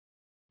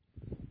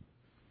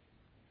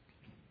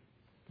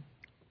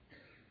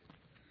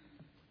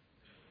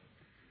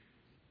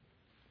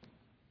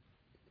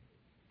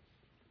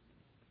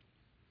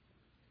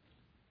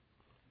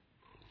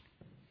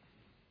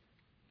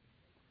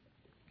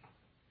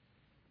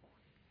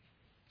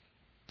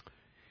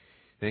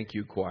Thank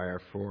you,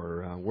 choir,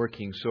 for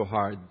working so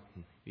hard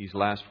these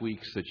last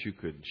weeks that you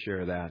could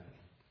share that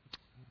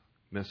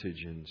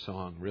message and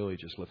song. Really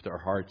just lift our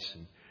hearts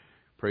in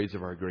praise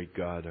of our great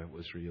God. It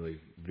was really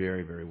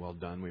very, very well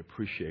done. We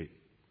appreciate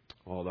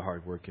all the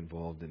hard work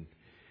involved in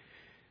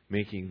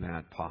making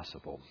that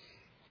possible.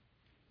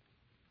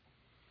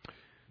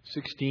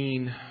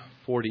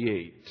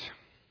 1648.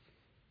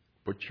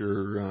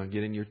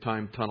 Get in your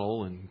time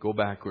tunnel and go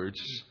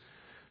backwards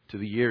to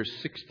the year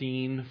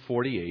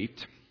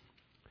 1648,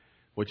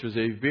 which was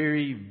a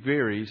very,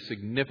 very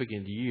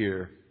significant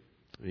year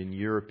in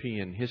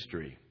European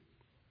history.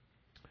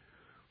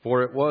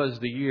 For it was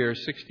the year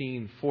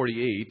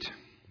 1648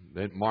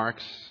 that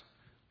marks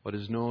what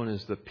is known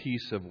as the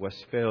Peace of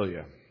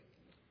Westphalia.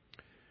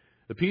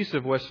 The Peace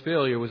of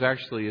Westphalia was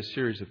actually a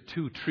series of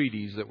two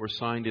treaties that were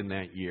signed in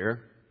that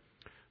year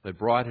that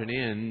brought an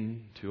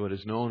end to what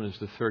is known as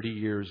the 30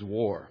 Years'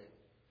 War.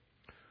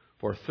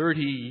 For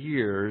 30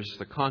 years,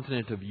 the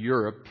continent of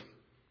Europe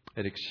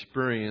had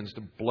experienced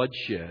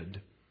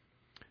bloodshed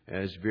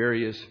as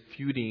various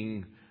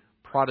feuding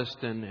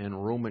Protestant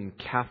and Roman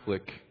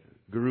Catholic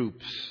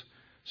groups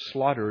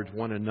slaughtered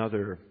one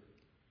another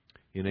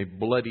in a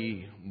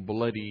bloody,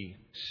 bloody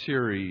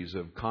series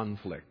of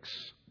conflicts.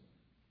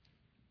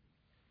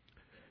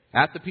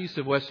 At the Peace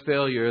of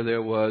Westphalia,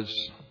 there was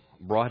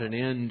brought an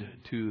end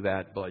to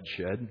that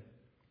bloodshed,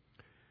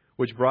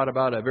 which brought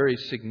about a very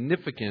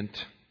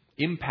significant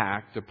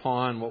impact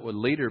upon what would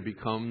later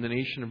become the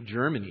nation of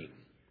Germany.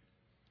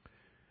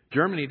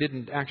 Germany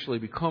didn't actually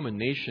become a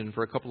nation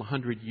for a couple of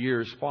hundred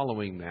years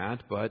following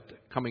that, but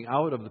coming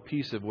out of the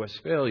Peace of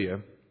Westphalia,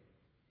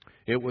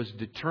 it was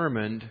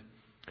determined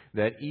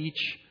that each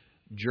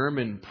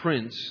German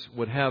prince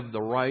would have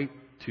the right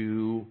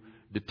to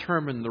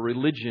determine the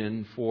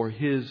religion for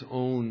his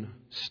own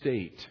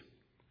state,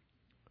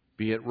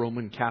 be it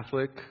Roman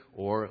Catholic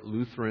or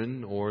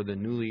Lutheran or the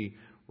newly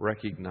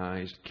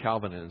recognized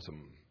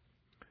Calvinism.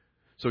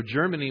 So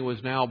Germany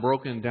was now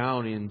broken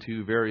down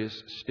into various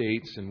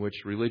states in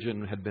which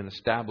religion had been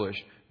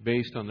established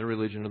based on the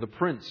religion of the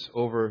prince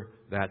over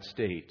that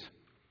state.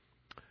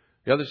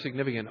 The other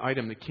significant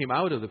item that came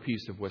out of the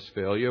Peace of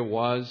Westphalia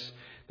was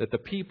that the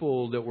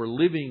people that were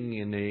living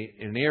in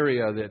an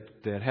area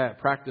that had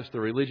practiced the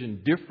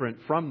religion different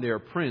from their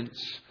prince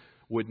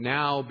would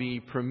now be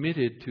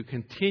permitted to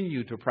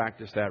continue to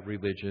practice that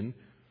religion,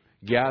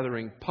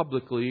 gathering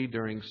publicly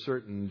during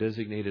certain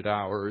designated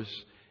hours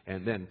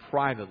and then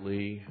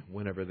privately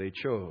whenever they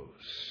chose.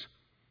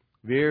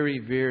 Very,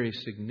 very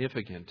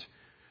significant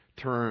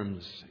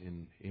terms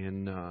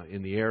in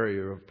the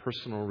area of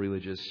personal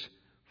religious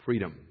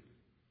freedom.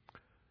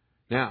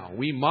 Now,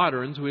 we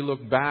moderns, we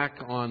look back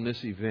on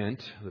this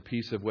event, the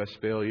Peace of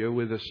Westphalia,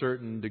 with a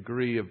certain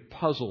degree of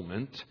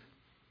puzzlement,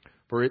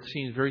 for it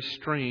seems very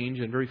strange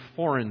and very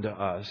foreign to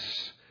us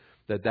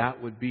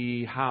that would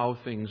be how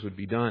things would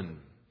be done.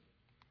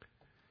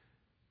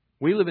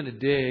 We live in a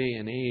day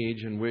and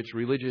age in which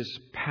religious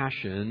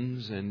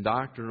passions and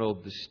doctrinal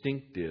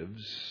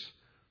distinctives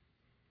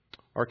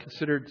are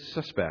considered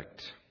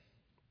suspect.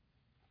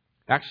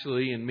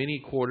 Actually, in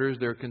many quarters,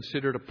 they're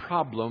considered a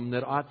problem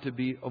that ought to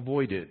be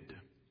avoided.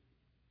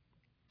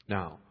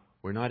 Now,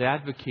 we're not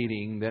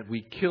advocating that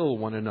we kill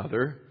one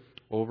another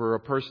over a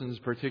person's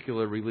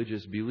particular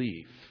religious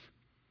belief.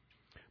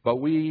 But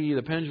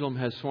the pendulum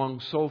has swung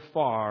so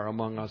far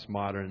among us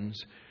moderns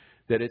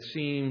that it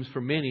seems for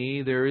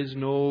many there is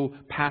no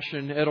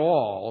passion at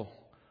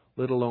all,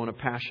 let alone a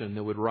passion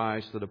that would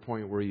rise to the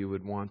point where you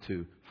would want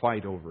to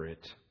fight over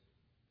it.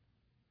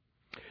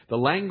 The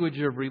language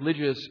of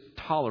religious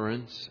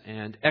tolerance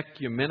and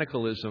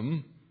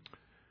ecumenicalism,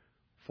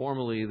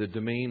 formerly the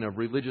domain of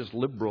religious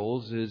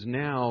liberals, is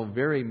now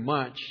very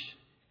much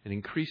an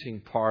increasing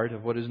part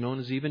of what is known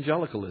as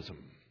evangelicalism.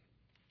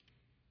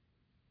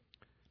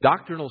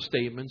 Doctrinal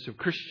statements of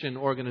Christian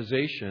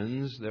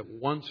organizations that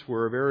once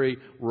were very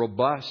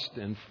robust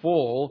and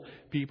full,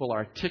 people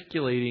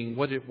articulating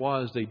what it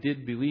was they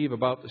did believe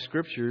about the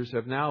Scriptures,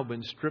 have now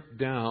been stripped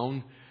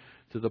down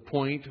to the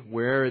point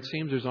where it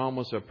seems there's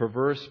almost a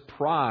perverse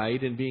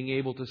pride in being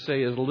able to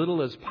say as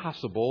little as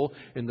possible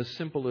in the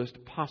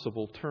simplest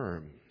possible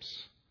terms.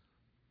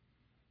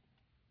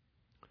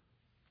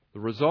 The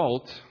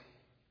result,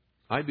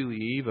 I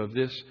believe, of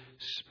this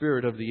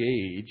spirit of the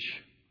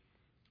age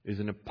is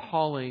an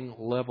appalling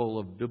level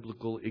of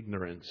biblical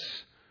ignorance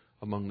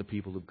among the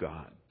people of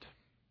God.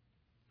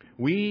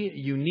 We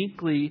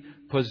uniquely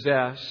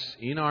possess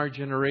in our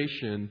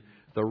generation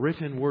the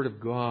written Word of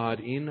God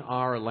in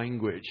our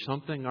language,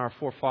 something our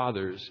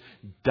forefathers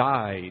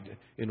died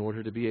in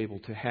order to be able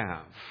to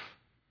have.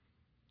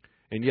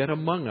 And yet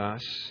among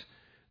us,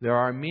 there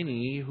are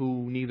many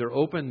who neither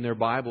open their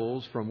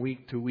Bibles from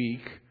week to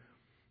week,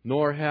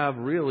 nor have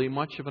really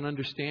much of an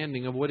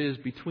understanding of what is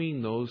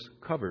between those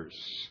covers.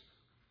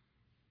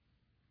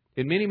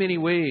 In many, many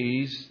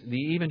ways,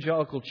 the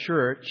evangelical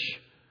church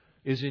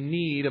is in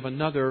need of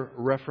another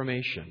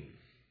reformation.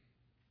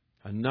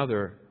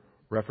 Another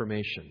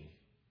reformation.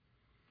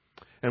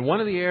 And one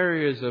of the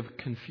areas of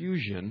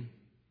confusion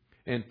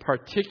and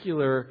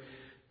particular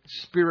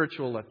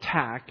spiritual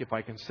attack, if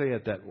I can say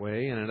it that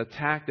way, and an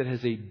attack that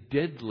has a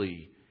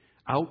deadly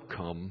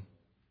outcome,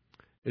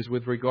 is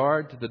with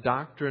regard to the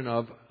doctrine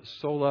of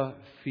Sola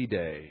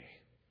Fide.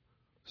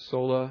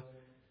 Sola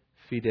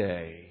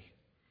Fide.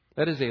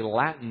 That is a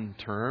Latin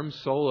term.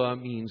 Sola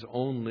means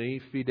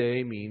only.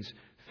 Fide means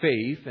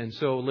faith. And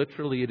so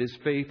literally it is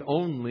faith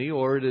only,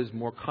 or it is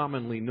more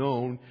commonly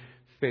known,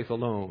 faith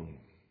alone.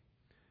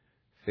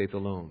 Faith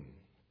alone.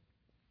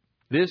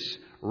 This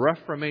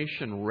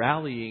Reformation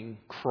rallying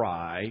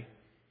cry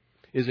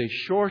is a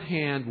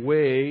shorthand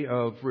way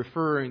of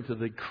referring to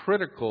the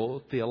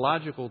critical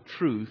theological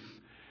truth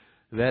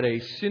that a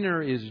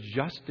sinner is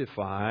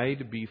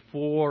justified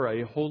before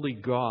a holy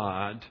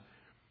God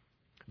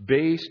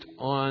based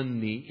on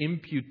the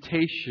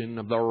imputation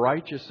of the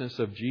righteousness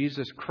of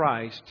Jesus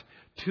Christ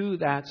to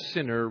that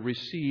sinner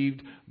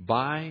received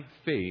by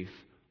faith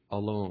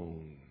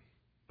alone.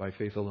 By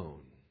faith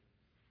alone.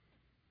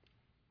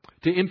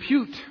 To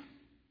impute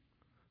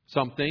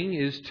something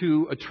is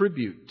to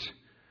attribute,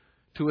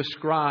 to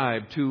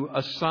ascribe, to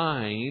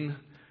assign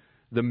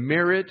the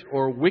merit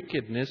or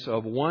wickedness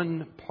of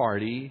one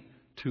party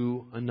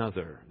to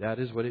another. That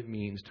is what it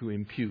means to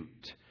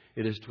impute.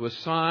 It is to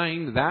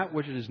assign that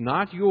which is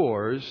not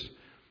yours,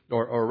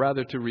 or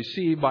rather to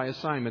receive by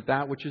assignment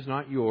that which is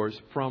not yours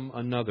from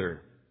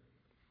another.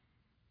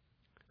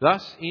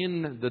 Thus,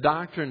 in the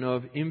doctrine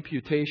of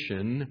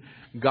imputation,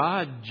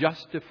 God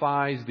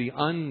justifies the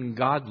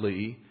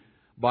ungodly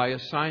by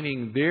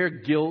assigning their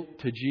guilt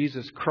to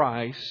Jesus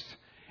Christ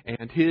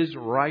and His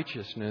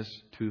righteousness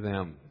to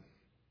them.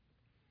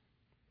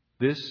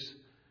 This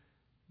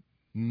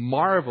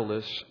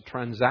marvelous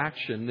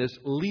transaction, this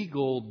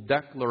legal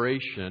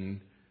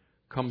declaration,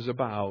 comes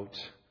about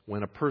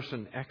when a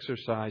person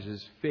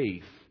exercises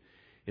faith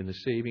in the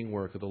saving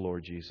work of the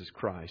Lord Jesus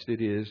Christ.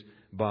 It is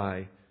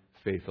by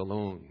faith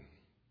alone.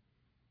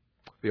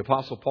 The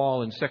Apostle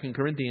Paul in 2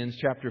 Corinthians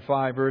chapter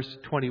 5, verse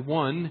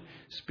 21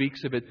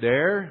 speaks of it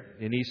there,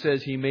 and he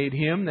says, He made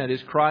Him, that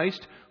is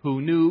Christ,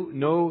 who knew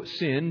no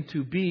sin,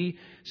 to be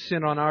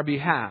sin on our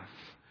behalf,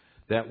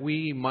 that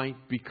we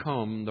might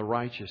become the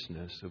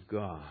righteousness of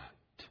God.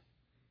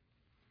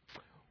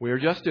 We are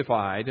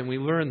justified, and we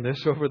learned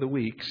this over the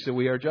weeks, so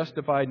we are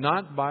justified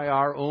not by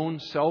our own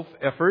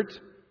self-effort,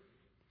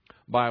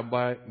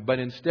 but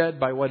instead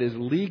by what is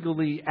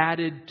legally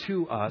added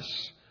to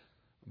us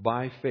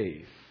by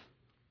faith,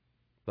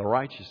 the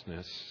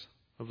righteousness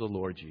of the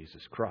Lord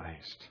Jesus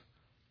Christ.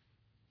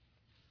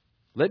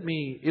 Let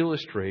me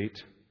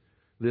illustrate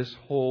this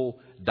whole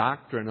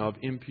doctrine of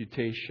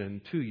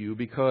imputation to you,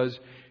 because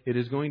it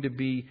is going to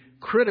be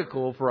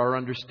critical for our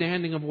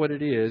understanding of what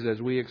it is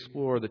as we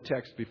explore the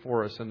text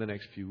before us in the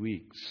next few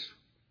weeks.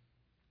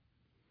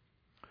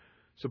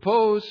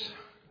 Suppose,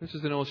 this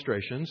is an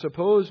illustration,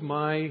 suppose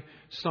my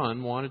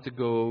son wanted to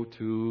go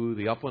to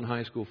the Upland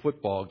High School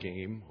football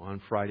game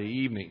on Friday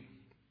evening.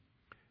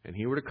 And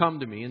he were to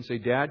come to me and say,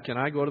 Dad, can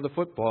I go to the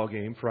football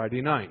game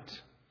Friday night?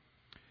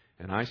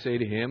 And I say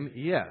to him,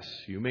 yes,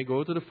 you may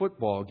go to the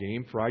football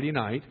game Friday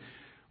night,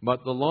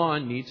 but the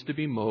lawn needs to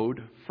be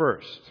mowed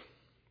first.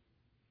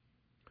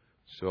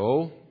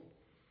 So,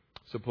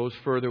 suppose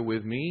further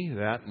with me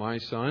that my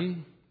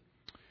son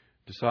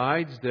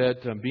decides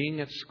that being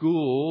at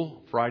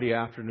school Friday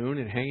afternoon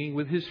and hanging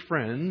with his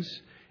friends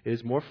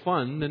is more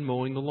fun than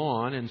mowing the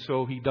lawn, and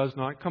so he does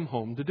not come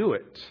home to do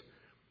it.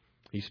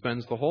 He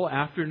spends the whole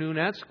afternoon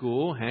at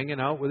school hanging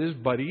out with his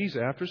buddies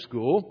after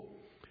school,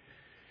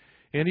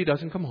 and he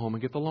doesn't come home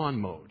and get the lawn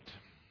mowed.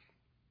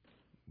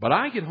 But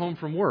I get home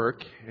from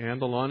work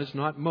and the lawn is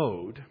not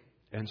mowed,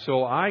 and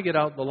so I get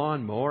out the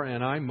lawnmower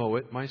and I mow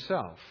it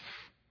myself.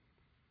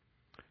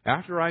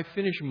 After I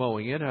finish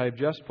mowing it, I've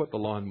just put the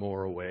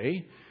lawnmower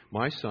away.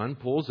 My son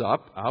pulls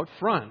up out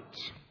front,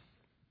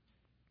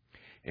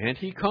 and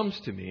he comes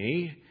to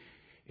me,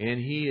 and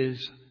he is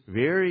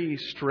very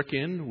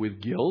stricken with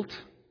guilt.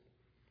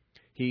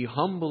 He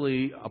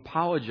humbly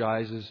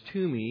apologizes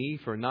to me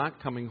for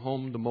not coming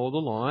home to mow the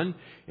lawn.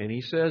 And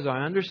he says,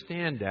 I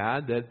understand,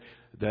 Dad, that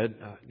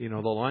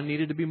the lawn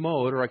needed to be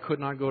mowed or I could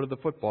not go to the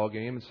football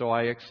game. And so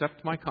I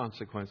accept my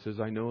consequences.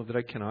 I know that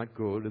I cannot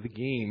go to the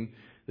game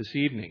this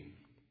evening.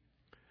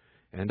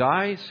 And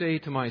I say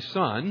to my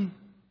son,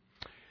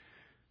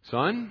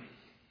 Son,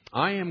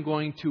 I am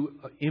going to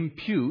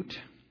impute,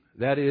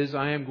 that is,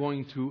 I am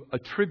going to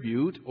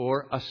attribute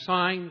or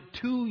assign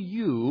to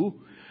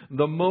you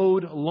the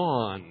mowed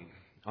lawn.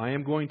 I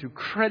am going to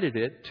credit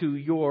it to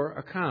your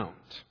account.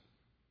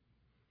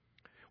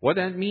 What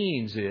that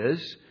means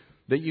is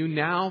that you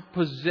now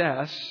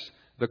possess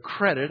the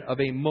credit of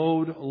a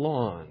mowed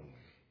lawn.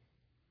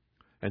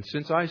 And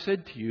since I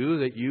said to you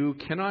that you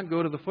cannot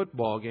go to the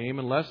football game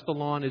unless the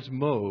lawn is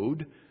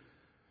mowed,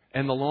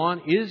 and the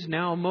lawn is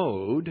now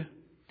mowed,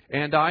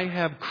 and I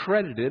have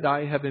credited,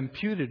 I have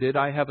imputed it,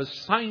 I have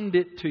assigned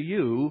it to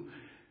you,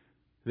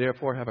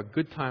 therefore, have a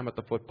good time at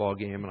the football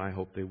game, and I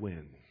hope they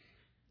win.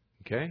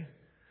 Okay?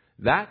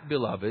 That,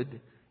 beloved,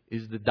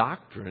 is the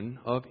doctrine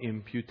of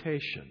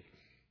imputation.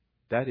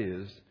 That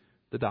is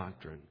the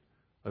doctrine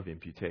of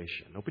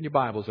imputation. Open your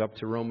Bibles up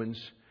to Romans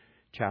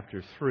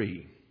chapter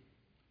 3.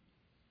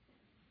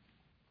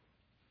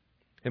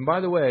 And by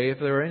the way, if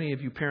there are any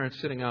of you parents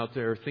sitting out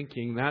there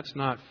thinking that's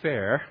not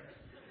fair,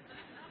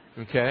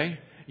 okay,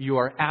 you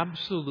are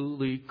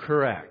absolutely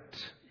correct.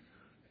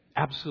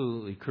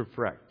 Absolutely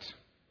correct.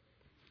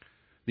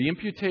 The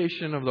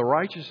imputation of the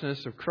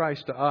righteousness of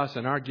Christ to us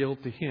and our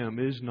guilt to Him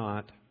is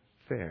not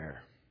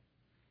fair.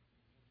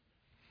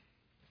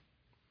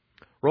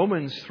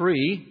 Romans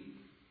 3,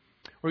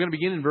 we're going to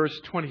begin in verse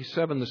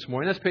 27 this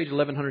morning. That's page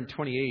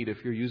 1128 if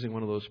you're using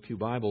one of those pew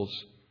Bibles.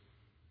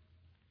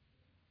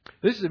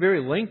 This is a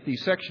very lengthy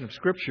section of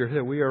Scripture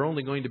that we are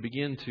only going to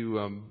begin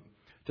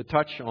to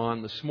touch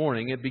on this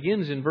morning. It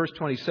begins in verse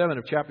 27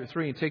 of chapter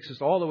 3 and takes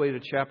us all the way to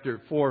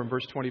chapter 4 and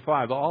verse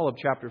 25, all of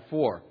chapter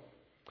 4.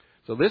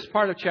 So this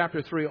part of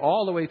chapter 3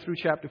 all the way through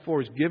chapter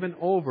 4 is given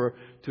over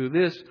to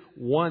this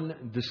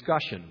one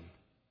discussion.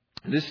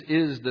 This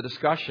is the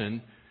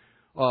discussion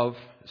of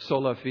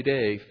Sola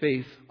Fide,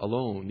 faith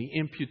alone, the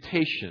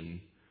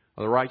imputation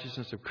of the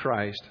righteousness of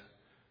Christ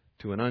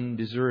to an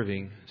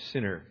undeserving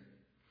sinner.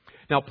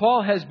 Now,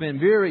 Paul has been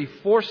very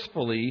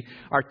forcefully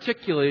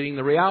articulating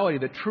the reality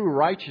that true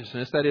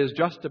righteousness, that is,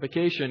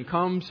 justification,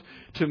 comes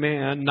to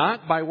man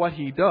not by what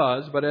he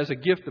does, but as a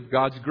gift of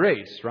God's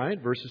grace,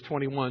 right? Verses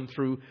 21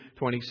 through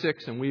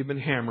 26, and we've been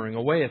hammering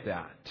away at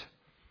that.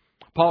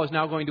 Paul is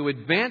now going to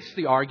advance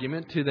the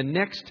argument to the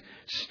next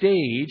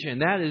stage,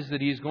 and that is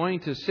that he's going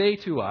to say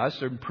to us,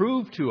 or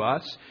prove to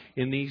us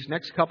in these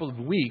next couple of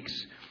weeks,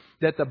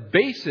 that the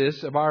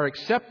basis of our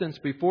acceptance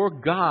before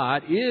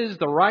God is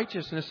the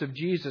righteousness of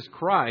Jesus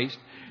Christ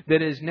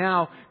that is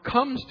now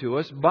comes to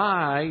us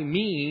by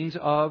means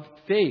of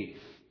faith.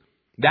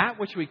 That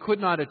which we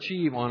could not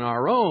achieve on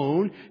our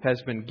own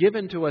has been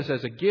given to us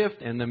as a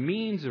gift, and the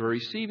means of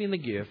receiving the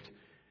gift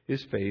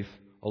is faith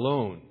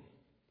alone.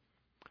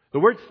 The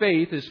word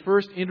faith is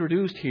first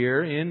introduced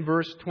here in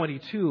verse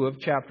 22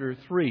 of chapter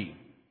 3.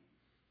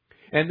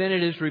 And then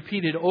it is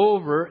repeated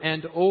over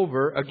and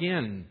over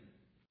again.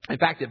 In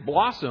fact, it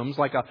blossoms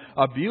like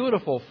a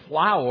beautiful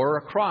flower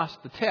across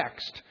the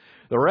text,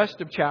 the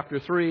rest of chapter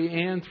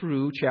 3 and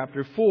through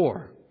chapter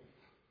 4.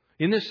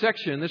 In this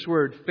section, this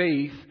word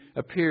faith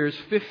appears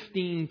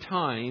 15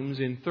 times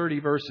in 30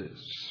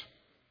 verses.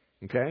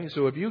 Okay,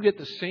 so if you get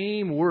the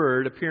same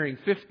word appearing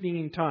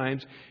 15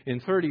 times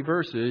in 30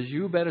 verses,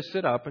 you better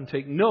sit up and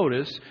take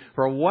notice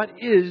for what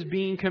is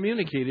being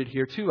communicated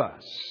here to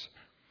us.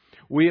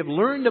 We have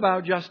learned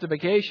about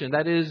justification,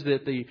 that is,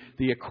 that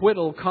the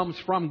acquittal comes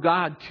from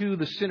God to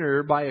the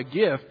sinner by a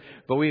gift,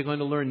 but we are going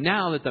to learn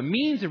now that the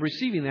means of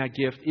receiving that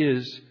gift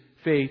is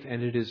faith,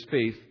 and it is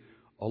faith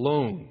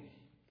alone.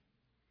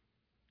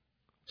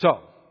 So,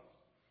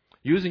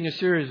 using a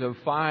series of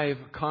 5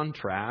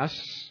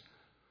 contrasts,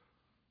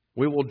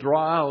 we will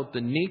draw out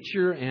the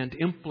nature and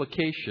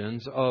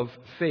implications of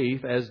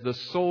faith as the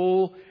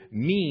sole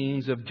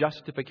means of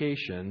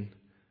justification,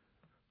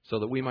 so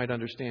that we might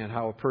understand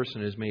how a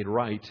person is made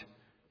right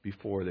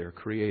before their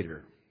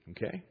Creator.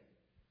 Okay?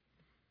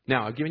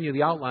 Now, I've given you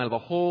the outline of the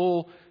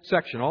whole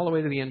section, all the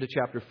way to the end of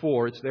chapter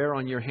 4. It's there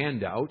on your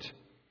handout.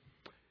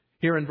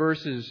 Here in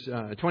verses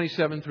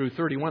 27 through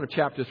 31 of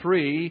chapter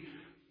 3,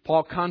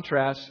 Paul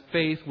contrasts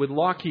faith with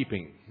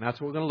law-keeping.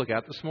 That's what we're going to look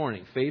at this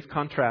morning. Faith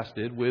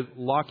contrasted with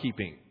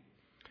law-keeping.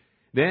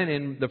 Then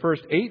in the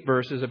first 8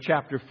 verses of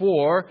chapter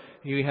 4,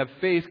 you have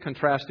faith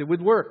contrasted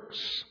with works.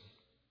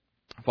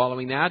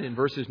 Following that, in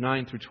verses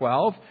 9 through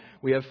 12,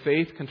 we have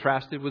faith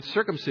contrasted with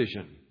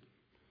circumcision.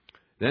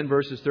 Then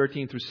verses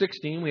 13 through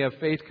 16, we have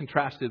faith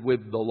contrasted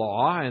with the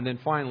law. And then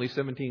finally,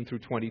 17 through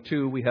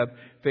 22, we have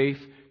faith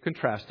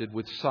contrasted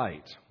with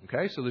sight.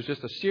 Okay, so there's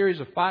just a series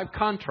of 5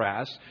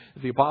 contrasts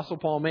that the Apostle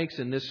Paul makes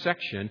in this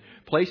section,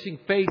 placing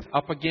faith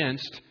up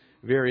against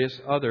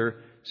various other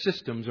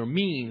systems or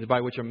means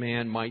by which a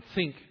man might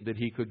think that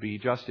he could be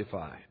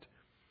justified.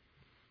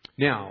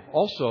 Now,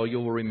 also,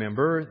 you'll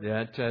remember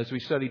that as we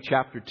studied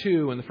chapter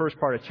 2 and the first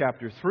part of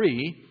chapter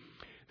 3,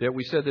 that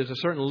we said there's a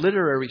certain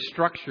literary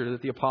structure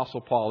that the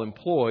Apostle Paul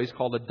employs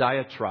called a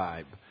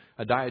diatribe.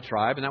 A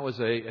diatribe, and that was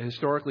a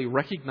historically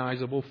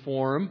recognizable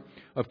form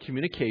of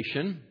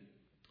communication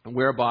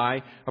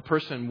whereby a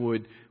person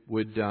would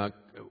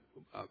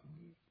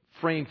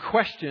frame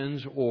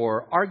questions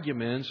or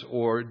arguments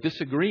or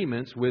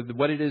disagreements with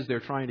what it is they're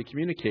trying to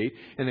communicate,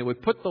 and they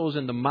would put those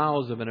in the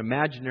mouths of an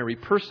imaginary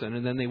person,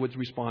 and then they would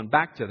respond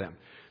back to them.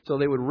 So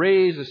they would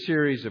raise a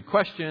series of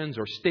questions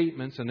or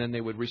statements, and then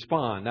they would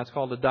respond. That's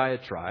called a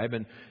diatribe.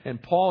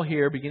 And Paul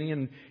here,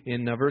 beginning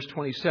in verse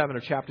 27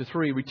 of chapter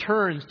 3,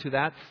 returns to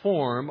that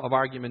form of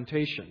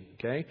argumentation,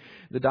 okay,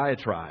 the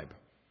diatribe.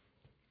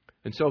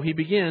 And so he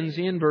begins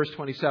in verse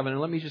 27, and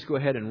let me just go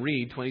ahead and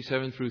read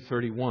 27 through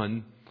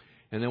 31.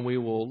 And then we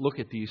will look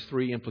at these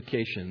 3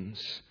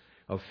 implications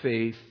of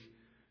faith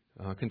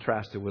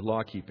contrasted with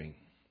law-keeping.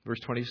 Verse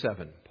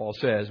 27, Paul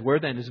says, "Where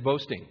then is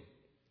boasting?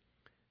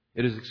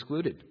 It is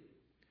excluded.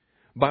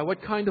 By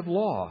what kind of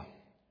law?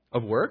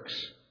 Of works?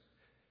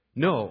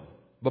 No,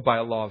 but by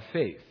a law of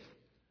faith.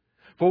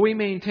 For we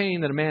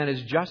maintain that a man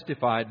is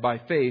justified by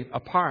faith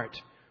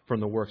apart from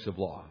the works of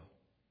law?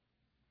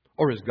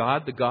 Or is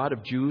God the God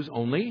of Jews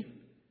only?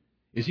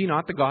 Is He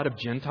not the God of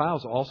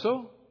Gentiles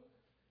also?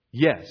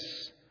 Yes,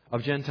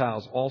 of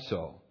Gentiles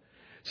also.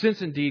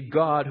 Since indeed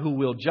God, who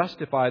will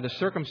justify the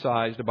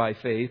circumcised by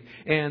faith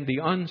and the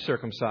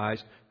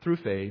uncircumcised through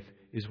faith,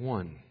 is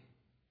one.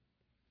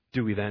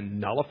 Do we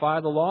then nullify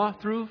the law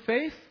through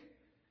faith?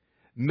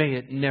 May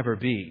it never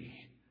be.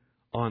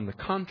 On the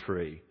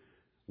contrary,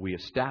 we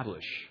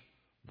establish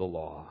the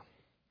law.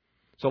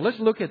 So let's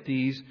look at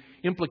these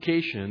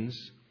implications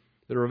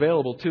that are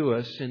available to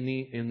us in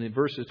the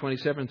verses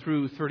 27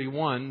 through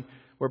 31,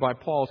 whereby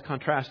Paul is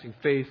contrasting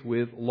faith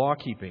with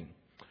law-keeping.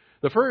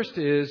 The first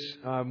is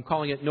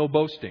calling it no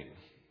boasting.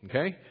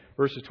 Okay?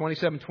 Verses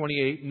 27,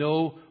 28,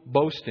 no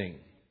boasting.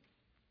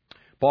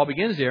 Paul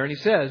begins there and he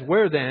says,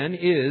 where then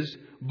is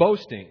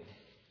boasting?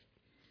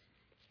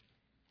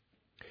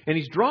 And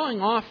he's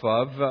drawing off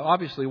of,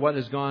 obviously, what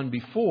has gone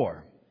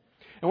before.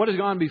 And what has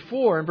gone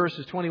before in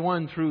verses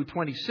 21 through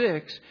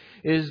 26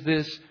 is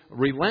this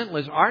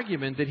relentless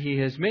argument that he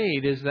has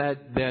made, is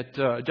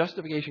that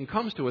justification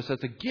comes to us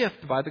as a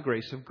gift by the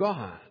grace of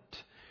God.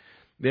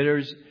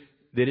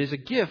 That is a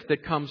gift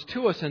that comes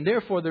to us, and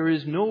therefore there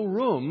is no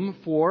room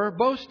for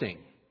boasting.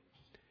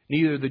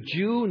 Neither the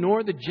Jew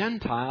nor the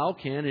Gentile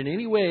can in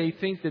any way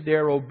think that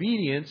their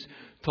obedience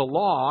to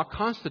law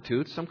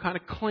constitutes some kind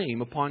of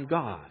claim upon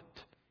God.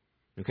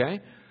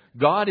 Okay?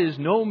 God is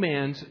no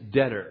man's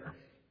debtor.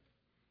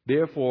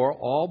 Therefore,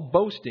 all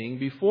boasting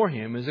before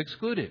Him is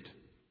excluded.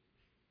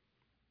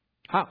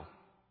 How?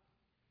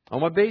 On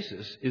what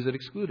basis is it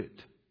excluded?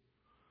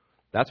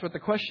 That's what the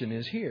question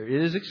is here.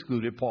 It is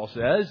excluded, Paul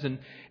says,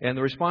 and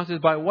the response is,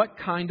 by what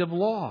kind of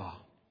law?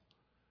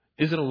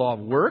 Is it a law of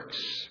works?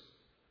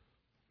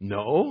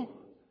 No,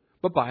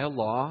 but by a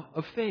law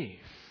of faith.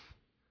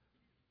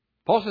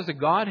 Paul says that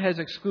God has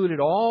excluded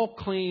all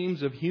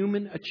claims of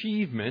human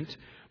achievement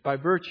by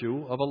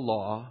virtue of a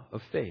law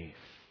of faith.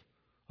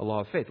 A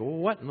law of faith. Well,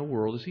 what in the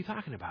world is he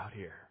talking about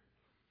here?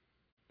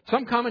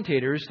 Some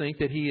commentators think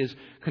that he is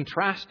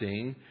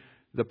contrasting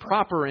the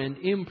proper and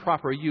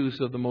improper use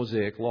of the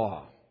Mosaic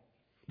law.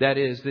 That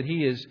is, that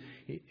he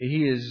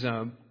is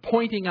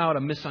pointing out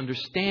a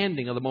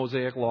misunderstanding of the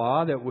Mosaic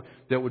law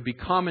that would be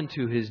common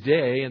to his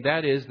day, and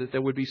that is that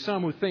there would be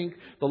some who think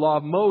the law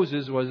of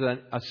Moses was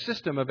a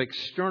system of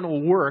external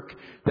work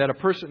that a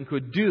person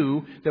could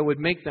do that would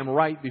make them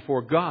right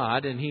before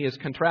God, and he is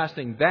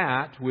contrasting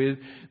that with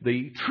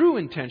the true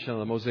intention of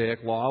the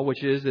Mosaic law,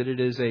 which is that it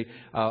is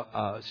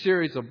a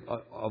series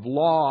of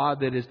law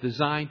that is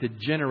designed to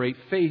generate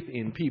faith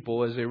in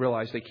people as they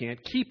realize they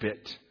can't keep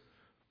it.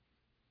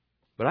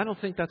 But I don't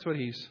think that's what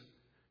he's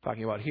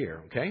talking about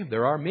here, okay?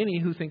 There are many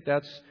who think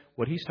that's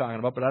what he's talking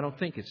about, but I don't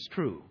think it's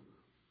true.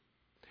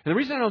 And the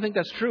reason I don't think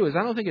that's true is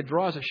I don't think it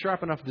draws a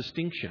sharp enough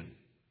distinction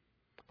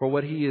for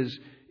what he is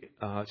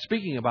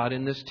speaking about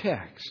in this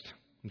text.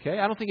 Okay?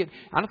 I don't think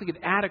it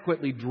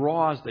adequately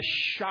draws the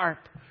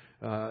sharp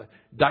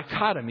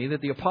dichotomy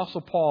that the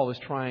Apostle Paul is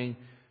trying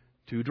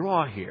to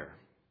draw here.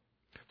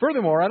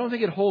 Furthermore, I don't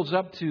think it holds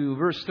up to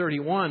verse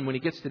 31 when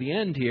he gets to the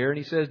end here and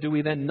he says, do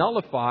we then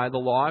nullify the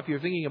law? If you're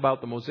thinking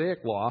about the Mosaic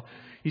law,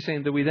 he's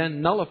saying, do we then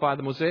nullify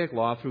the Mosaic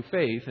law through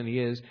faith? And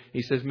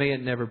he says, may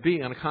it never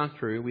be. On the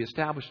contrary, we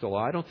establish the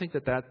law. I don't think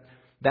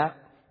that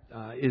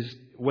is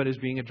what is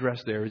being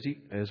addressed there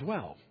as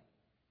well.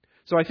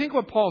 So I think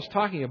what Paul's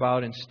talking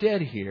about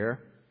instead here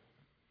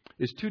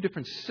is two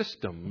different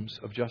systems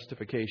of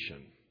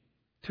justification.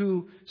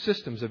 Two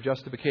systems of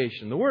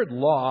justification. The word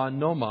law,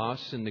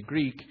 nomos, in the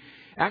Greek,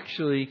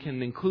 actually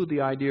can include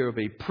the idea of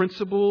a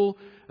principle,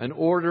 an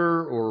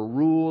order, or a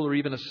rule, or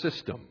even a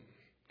system.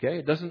 Okay?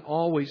 It doesn't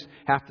always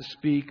have to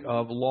speak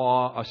of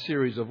law, a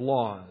series of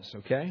laws.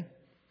 Okay?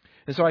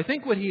 And so I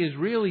think what he is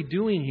really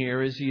doing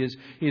here is he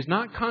is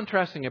not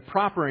contrasting a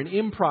proper and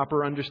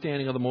improper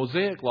understanding of the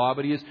Mosaic law,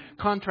 but he is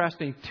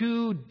contrasting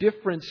two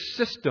different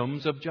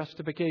systems of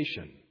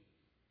justification.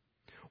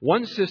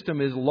 One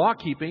system is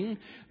law-keeping,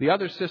 the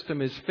other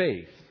system is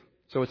faith.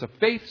 So it's a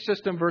faith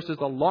system versus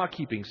a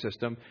law-keeping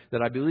system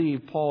that I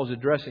believe Paul is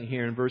addressing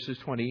here in verses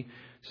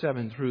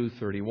 27 through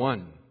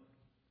 31.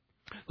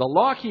 The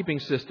law-keeping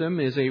system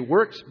is a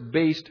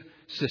works-based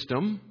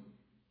system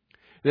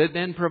that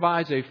then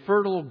provides a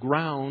fertile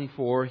ground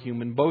for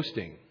human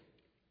boasting.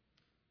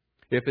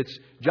 If it's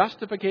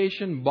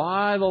justification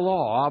by the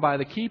law, by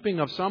the keeping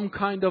of some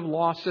kind of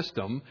law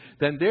system,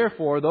 then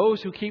therefore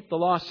those who keep the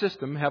law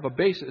system have a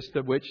basis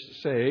to which to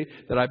say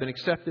that I've been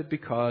accepted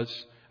because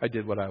I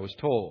did what I was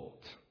told.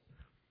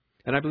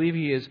 And I believe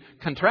he is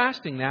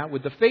contrasting that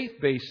with the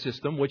faith-based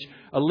system, which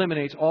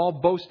eliminates all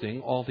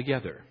boasting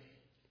altogether.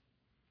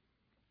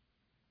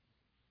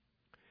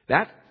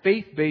 That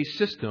faith-based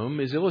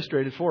system is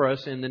illustrated for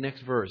us in the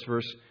next verse,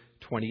 verse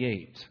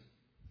 28.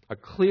 A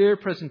clear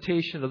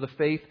presentation of the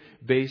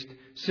faith-based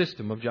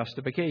system of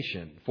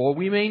justification. For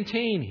we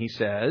maintain, he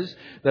says,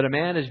 that a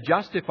man is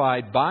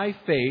justified by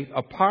faith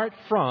apart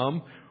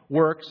from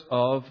works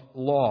of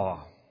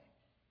law.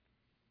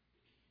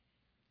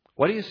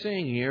 What he is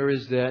saying here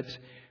is that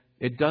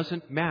it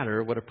doesn't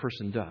matter what a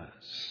person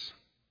does.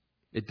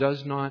 It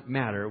does not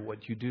matter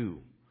what you do.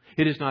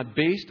 It is not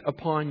based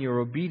upon your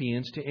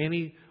obedience to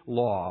any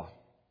law.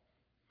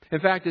 In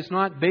fact, it's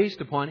not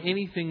based upon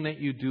anything that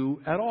you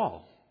do at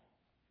all.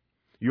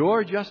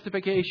 Your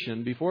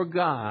justification before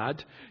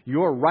God,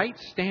 your right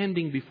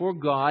standing before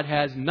God,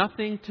 has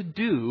nothing to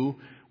do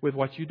with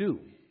what you do.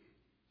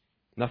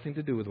 Nothing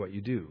to do with what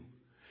you do.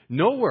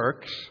 No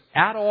works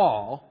at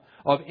all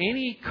of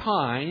any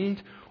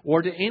kind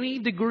or to any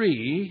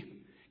degree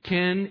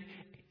can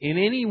in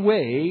any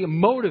way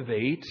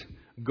motivate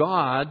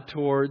God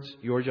towards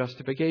your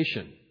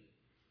justification.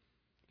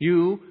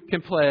 You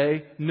can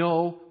play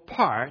no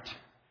part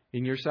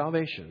in your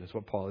salvation. That's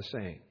what Paul is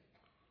saying.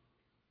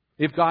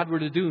 If God were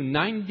to do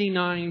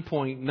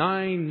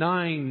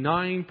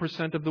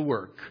 99.999% of the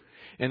work,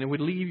 and it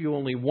would leave you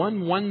only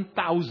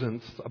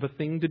 1/1000th of a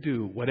thing to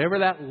do, whatever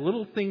that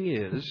little thing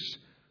is,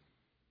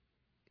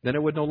 then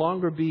it would no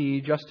longer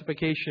be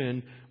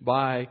justification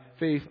by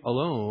faith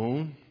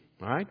alone,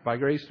 right? By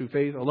grace through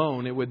faith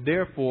alone. It would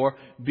therefore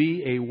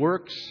be a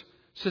works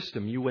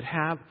system. You would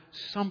have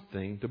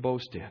something to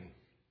boast in.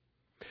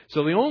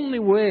 So the only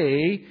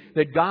way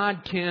that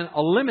God can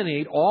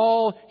eliminate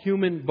all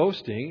human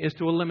boasting is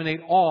to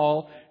eliminate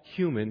all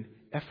human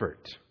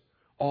effort,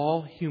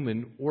 all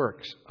human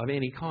works of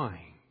any kind.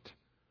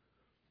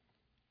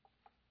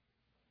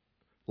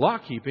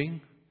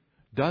 Law-keeping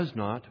does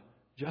not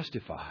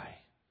justify.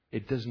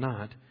 It does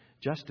not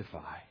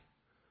justify.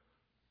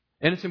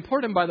 And it's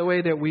important, by the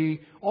way, that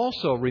we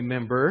also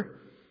remember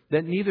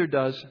that neither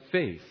does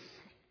faith.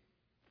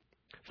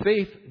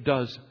 Faith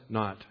does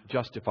not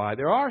justify.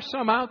 There are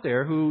some out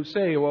there who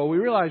say, well, we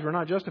realize we're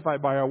not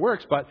justified by our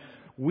works, but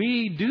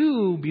we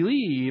do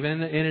believe,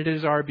 and it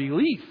is our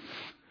belief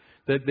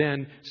that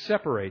then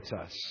separates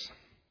us.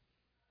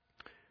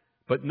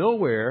 But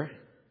nowhere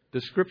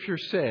does Scripture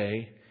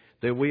say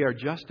that we are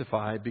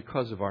justified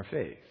because of our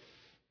faith.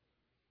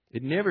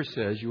 It never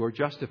says you are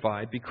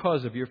justified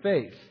because of your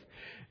faith.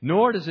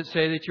 Nor does it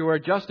say that you are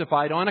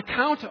justified on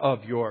account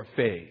of your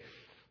faith.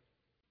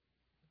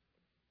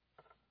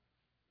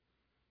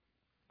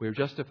 We are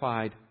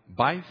justified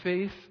by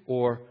faith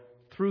or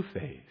through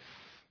faith.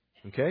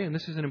 Okay? And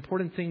this is an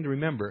important thing to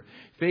remember.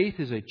 Faith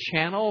is a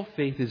channel,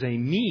 faith is a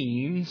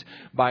means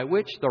by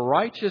which the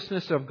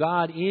righteousness of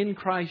God in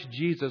Christ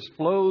Jesus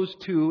flows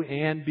to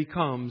and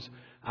becomes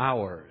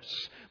ours.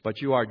 But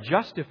you are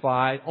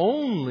justified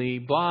only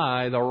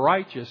by the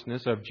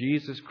righteousness of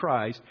Jesus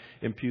Christ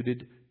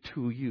imputed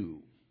to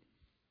you.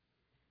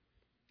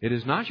 It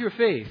is not your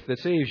faith that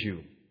saves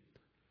you.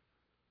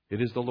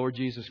 It is the Lord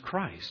Jesus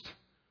Christ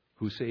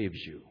who saves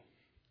you.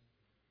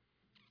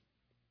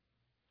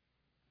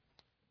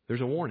 There's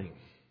a warning.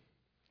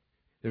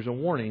 There's a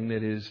warning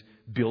that is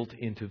built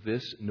into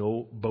this: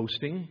 no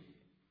boasting.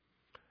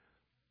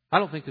 I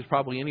don't think there's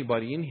probably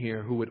anybody in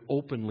here who would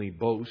openly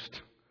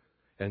boast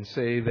and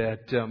say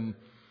that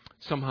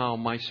somehow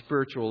my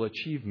spiritual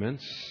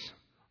achievements,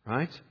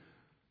 right,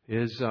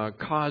 is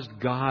caused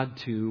God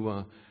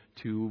to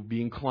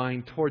be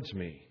inclined towards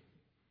me.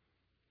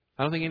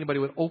 I don't think anybody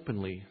would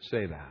openly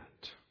say that.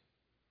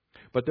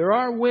 But there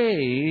are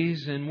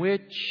ways in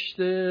which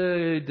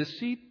the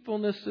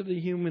deceitfulness of the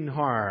human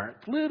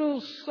heart,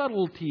 little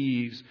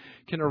subtleties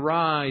can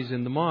arise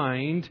in the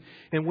mind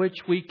in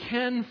which we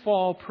can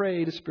fall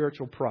prey to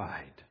spiritual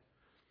pride.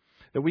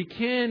 That we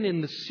can,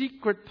 in the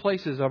secret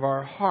places of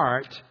our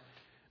heart,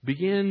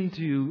 begin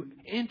to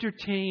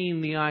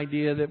entertain the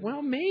idea that,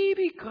 well,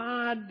 maybe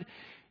God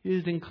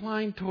is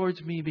inclined towards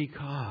me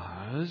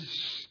because...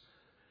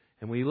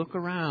 And we look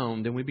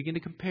around and we begin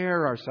to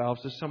compare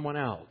ourselves to someone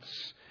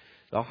else.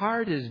 The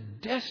heart is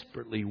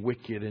desperately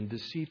wicked and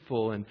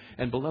deceitful, and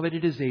beloved,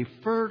 it is a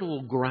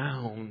fertile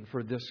ground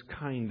for this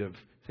kind of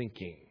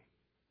thinking.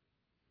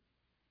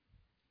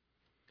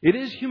 It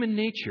is human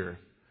nature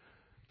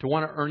to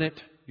want to earn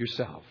it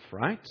yourself,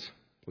 right?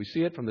 We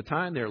see it from the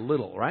time they're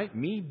little, right?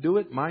 Me, do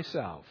it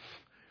myself.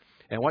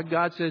 And what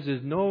God says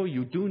is, no,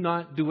 you do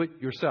not do it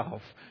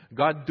yourself.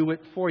 God do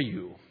it for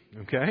you,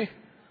 okay?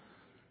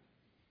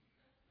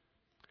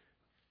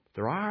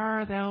 There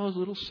are those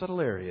little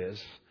subtle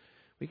areas.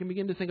 We can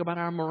begin to think about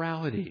our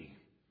morality,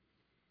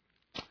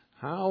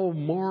 how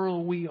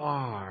moral we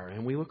are,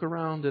 and we look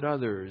around at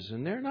others,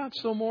 and they're not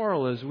so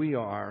moral as we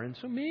are. And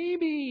so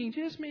maybe,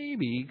 just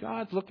maybe,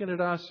 God's looking at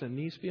us and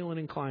He's feeling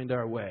inclined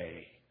our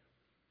way.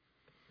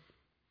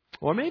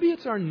 Or maybe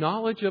it's our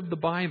knowledge of the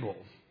Bible.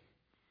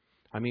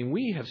 I mean,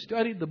 we have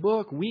studied the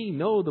book, we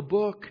know the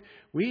book,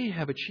 we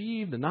have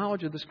achieved the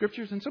knowledge of the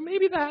Scriptures, and so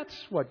maybe that's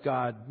what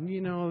God,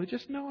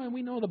 just know, and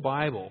we know the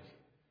Bible.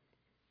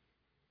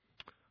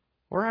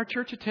 Or our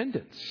church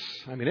attendance.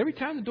 I mean, every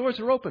time the doors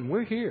are open,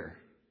 we're here.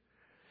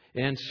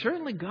 And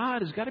certainly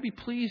God has got to be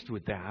pleased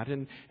with that.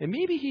 And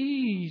maybe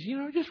He's,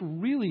 just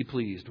really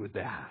pleased with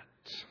that.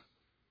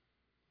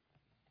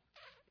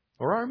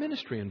 Or our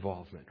ministry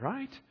involvement,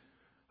 right?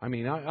 I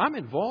mean, I'm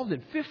involved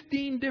in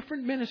 15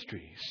 different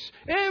ministries.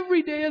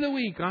 Every day of the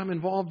week, I'm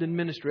involved in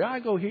ministry. I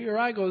go here,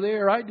 I go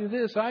there, I do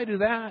this, I do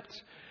that.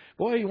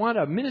 Boy, you want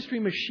a ministry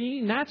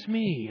machine? That's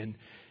me.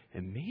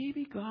 And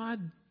maybe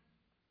God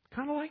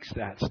kind of likes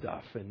that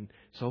stuff. And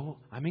so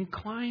I'm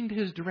inclined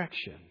his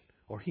direction,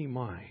 or he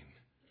mine.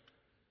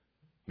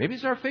 Maybe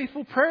it's our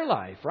faithful prayer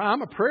life. Right?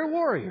 I'm a prayer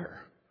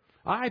warrior.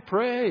 I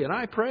pray, and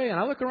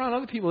I look around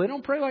other people. They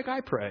don't pray like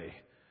I pray.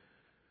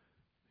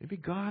 Maybe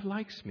God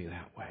likes me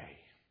that way.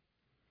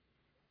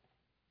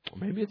 Or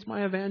maybe it's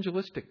my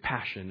evangelistic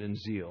passion and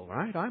zeal,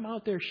 right? I'm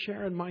out there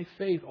sharing my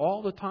faith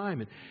all the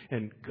time.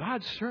 And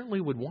God certainly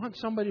would want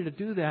somebody to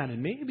do that.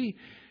 And maybe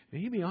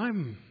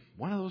I'm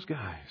one of those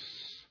guys.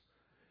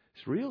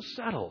 It's real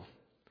subtle.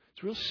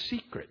 It's real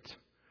secret.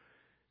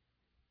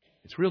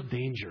 It's real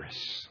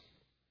dangerous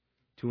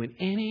to in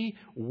any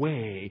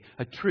way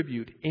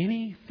attribute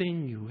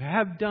anything you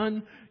have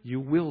done, you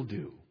will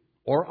do,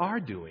 or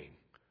are doing,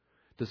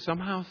 to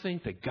somehow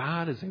think that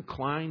God is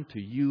inclined to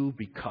you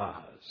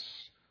because.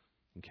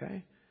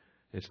 Okay?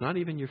 It's not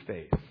even your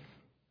faith.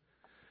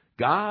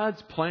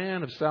 God's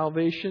plan of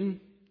salvation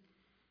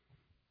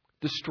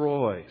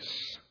destroys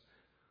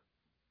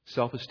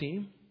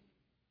self-esteem,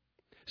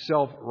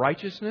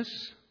 self-righteousness,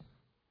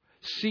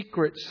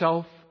 secret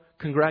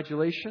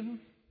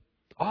self-congratulation.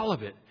 All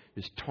of it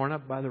is torn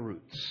up by the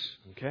roots.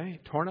 Okay?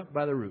 Torn up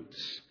by the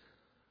roots.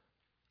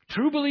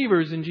 True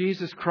believers in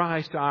Jesus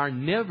Christ are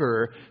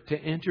never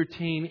to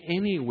entertain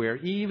anywhere,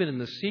 even in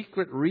the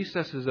secret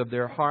recesses of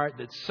their heart,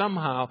 that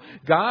somehow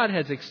God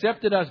has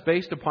accepted us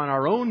based upon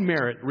our own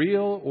merit,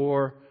 real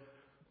or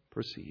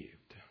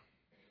perceived.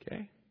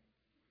 Okay?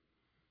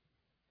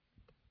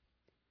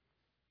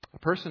 A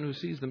person who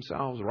sees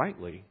themselves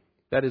rightly,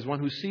 that is, one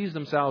who sees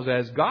themselves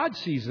as God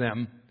sees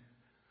them,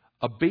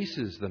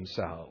 abases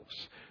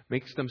themselves,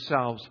 makes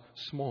themselves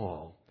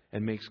small,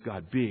 and makes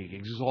God big,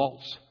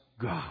 exalts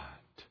God.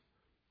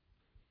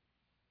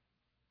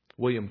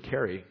 William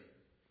Carey,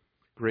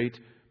 great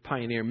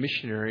pioneer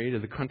missionary to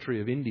the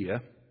country of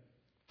India,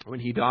 when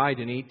he died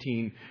in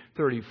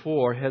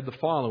 1834, had the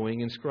following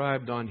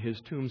inscribed on his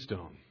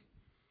tombstone.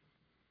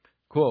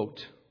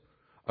 Quote,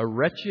 "A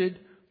wretched,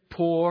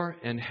 poor,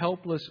 and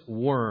helpless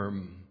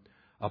worm,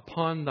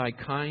 upon thy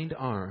kind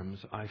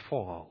arms I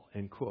fall."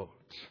 End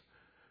quote.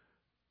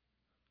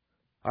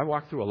 I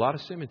walk through a lot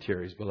of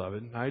cemeteries,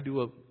 beloved. I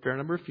do a fair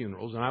number of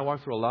funerals, and I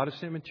walk through a lot of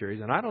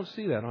cemeteries, and I don't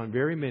see that on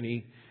very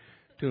many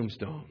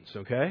tombstones,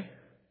 okay?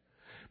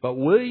 But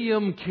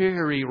William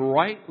Carey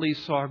rightly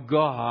saw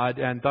God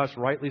and thus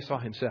rightly saw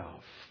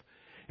himself.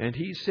 And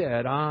he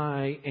said,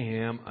 "I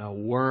am a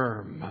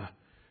worm,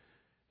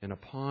 and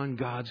upon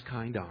God's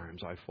kind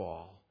arms I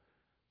fall,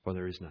 for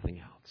there is nothing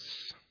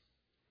else."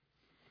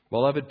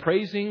 Beloved,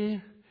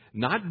 praising,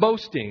 not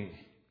boasting,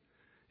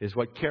 is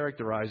what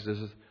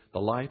characterizes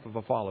the life of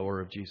a follower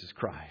of Jesus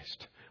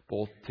Christ,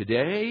 both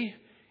today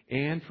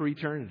and for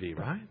eternity,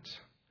 right?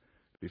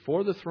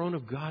 Before the throne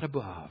of God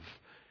above,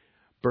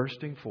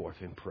 bursting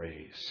forth in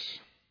praise.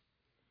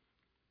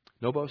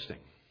 No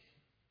boasting.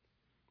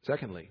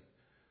 Secondly,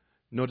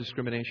 no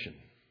discrimination.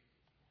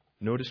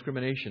 No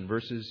discrimination.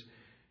 Verses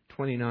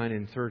 29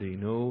 and 30.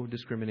 No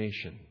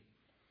discrimination.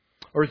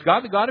 Or is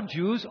God the God of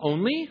Jews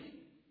only?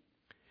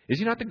 Is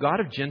He not the God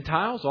of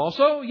Gentiles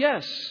also?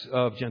 Yes,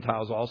 of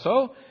Gentiles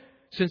also.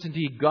 Since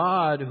indeed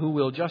God, who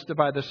will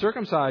justify the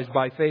circumcised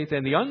by faith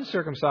and the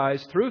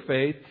uncircumcised through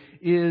faith,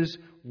 is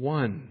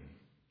one.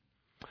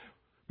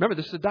 Remember,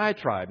 this is a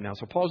diatribe now,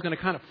 so Paul's going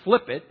to kind of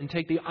flip it and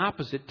take the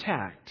opposite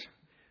tact.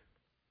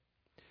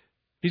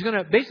 He's going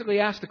to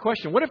basically ask the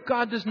question, what if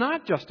God does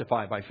not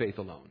justify by faith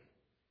alone?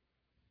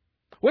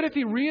 What if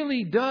He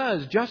really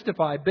does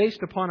justify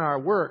based upon our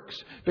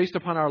works, based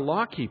upon our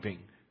law keeping?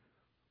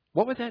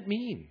 What would that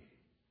mean?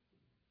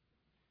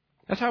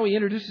 That's how he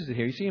introduces it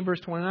here. You see in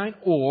verse 29,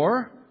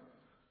 or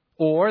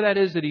that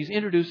is that he's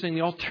introducing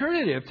the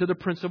alternative to the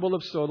principle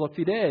of Sola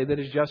Fide that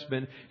has just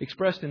been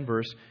expressed in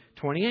verse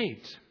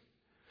 28.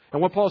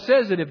 And what Paul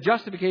says is that if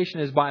justification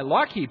is by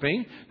law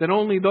keeping, then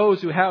only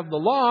those who have the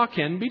law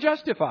can be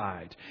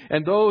justified.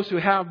 And those who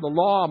have the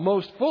law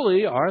most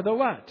fully are the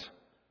what?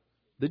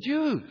 The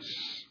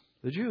Jews.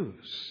 The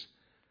Jews.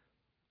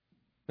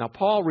 Now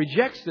Paul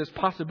rejects this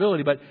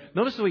possibility, but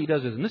notice the way he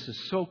does this, and this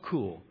is so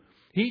cool.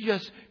 He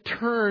just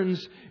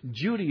turns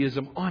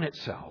Judaism on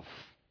itself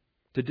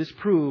to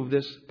disprove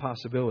this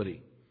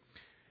possibility.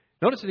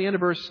 Notice at the end of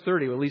verse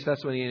 30, or at least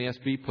that's what the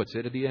NASB puts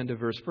it, at the end of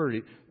verse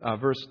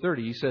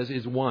 30, he says,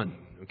 is one.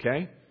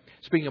 Okay?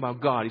 Speaking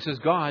about God, he says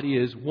God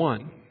is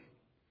one.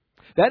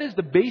 That is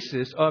the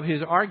basis of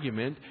his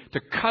argument to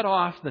cut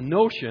off the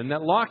notion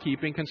that law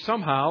keeping can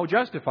somehow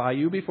justify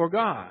you before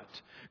God.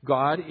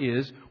 God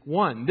is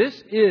one.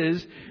 This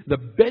is the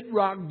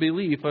bedrock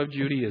belief of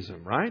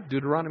Judaism, right?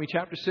 Deuteronomy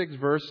chapter 6,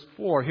 verse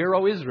 4. Hear,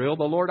 O Israel,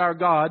 the Lord our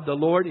God, the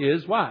Lord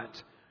is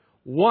what?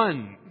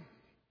 One.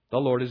 The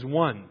Lord is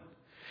one.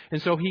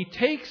 And so he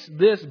takes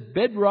this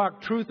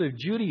bedrock truth of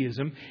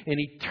Judaism and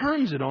he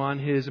turns it on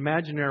his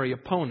imaginary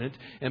opponent.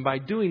 And by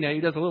doing that,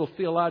 he does a little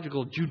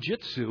theological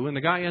jujitsu and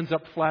the guy ends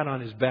up flat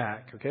on his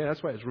back. Okay,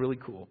 that's why it's really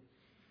cool.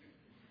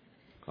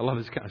 I love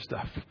this kind of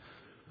stuff.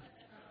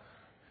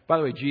 By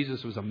the way,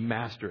 Jesus was a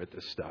master at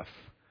this stuff.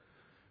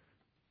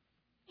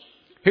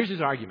 Here's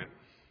his argument.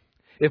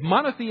 If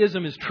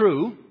monotheism is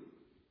true,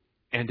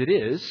 and it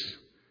is,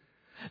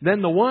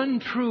 then the one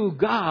true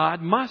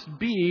God must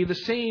be the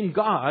same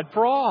God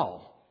for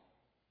all.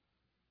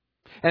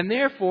 And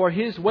therefore,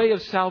 His way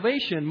of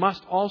salvation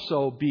must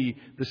also be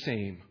the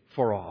same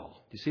for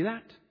all. Do you see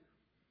that?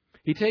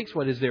 He takes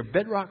what is their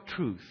bedrock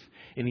truth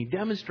and He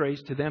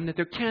demonstrates to them that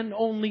there can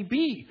only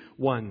be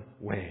one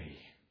way.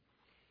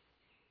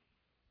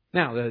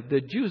 Now,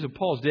 the Jews of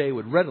Paul's day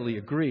would readily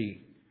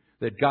agree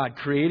that God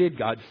created,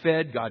 God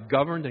fed, God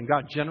governed, and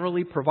God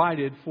generally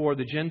provided for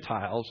the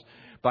Gentiles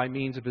by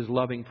means of His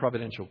loving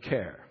providential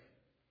care.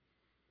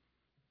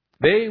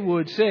 They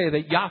would say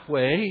that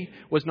Yahweh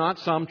was not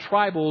some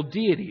tribal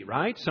deity,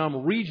 right?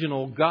 Some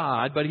regional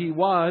God, but He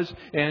was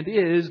and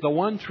is the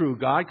one true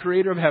God,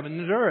 creator of heaven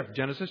and earth.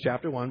 Genesis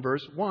chapter 1,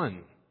 verse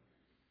 1.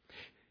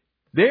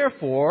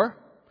 Therefore,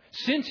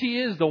 since He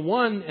is the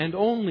one and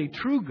only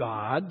true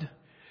God,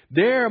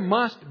 there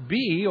must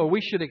be, or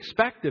we should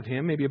expect of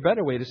Him, maybe a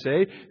better way to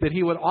say, that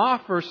He would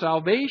offer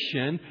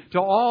salvation to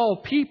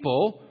all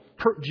people,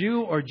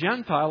 Jew or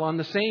Gentile, on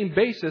the same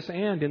basis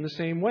and in the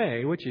same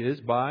way, which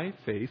is by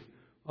faith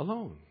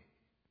alone.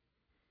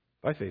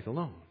 By faith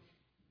alone.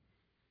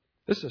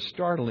 This is a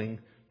startling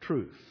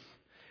truth.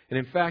 And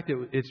in fact,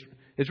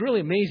 it's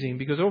really amazing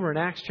because over in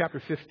Acts chapter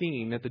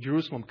 15 at the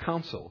Jerusalem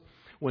Council,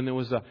 when there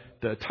was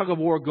the tug of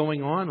war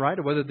going on, right,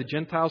 of whether the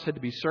Gentiles had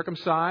to be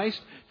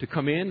circumcised to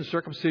come in. The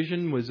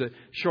circumcision was a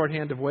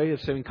shorthand way of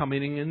saying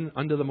coming in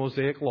under the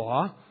Mosaic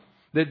law.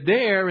 That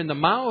there in the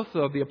mouth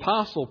of the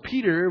Apostle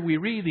Peter, we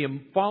read the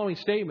following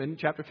statement,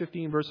 chapter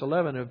 15, verse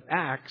 11 of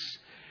Acts,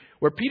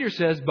 where Peter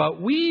says, "But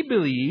we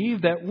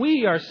believe that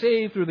we are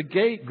saved through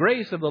the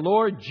grace of the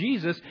Lord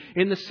Jesus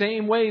in the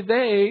same way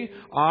they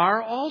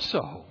are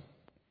also."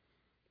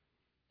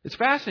 It's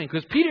fascinating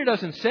because Peter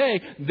doesn't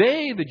say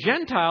they, the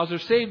Gentiles, are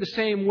saved the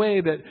same way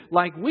that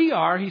like we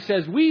are. He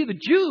says we, the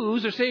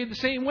Jews, are saved the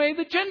same way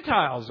the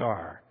Gentiles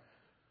are.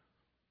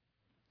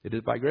 It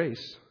is by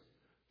grace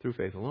through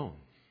faith alone.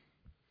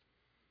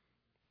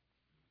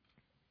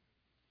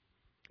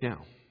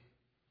 Now,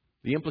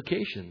 the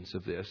implications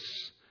of this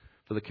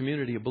for the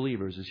community of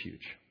believers is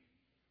huge.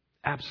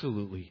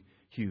 Absolutely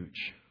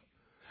huge.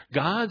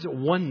 God's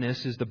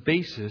oneness is the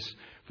basis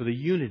for the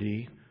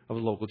unity of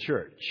the local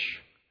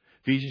church.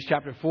 Ephesians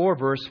chapter 4,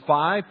 verse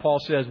 5, Paul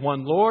says,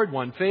 one Lord,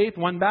 one faith,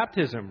 one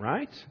baptism,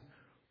 right?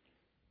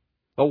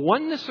 The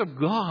oneness of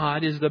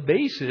God is the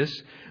basis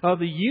of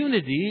the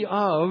unity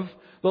of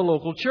the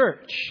local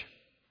church.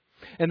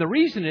 And the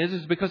reason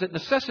is because it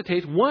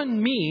necessitates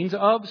one means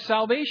of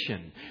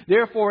salvation.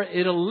 Therefore,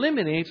 it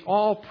eliminates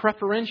all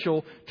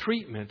preferential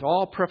treatment,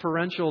 all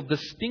preferential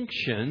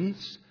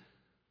distinctions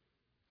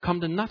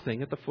come to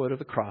nothing at the foot of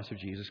the cross of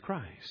Jesus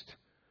Christ.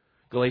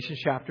 Galatians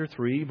chapter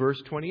 3,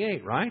 verse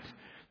 28, right?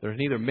 There's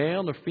neither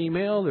male nor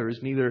female. There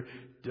is neither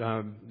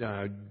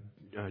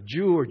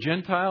Jew or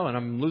Gentile. And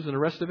I'm losing the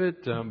rest of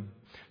it.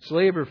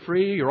 Slave or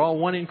free. You're all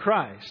one in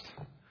Christ.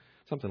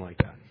 Something like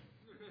that.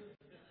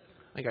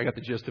 I think I got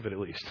the gist of it at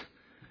least.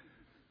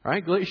 All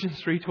right,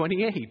 Galatians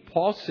 3:28.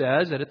 Paul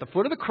says that at the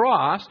foot of the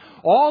cross,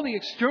 all the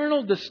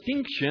external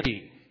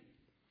distinction.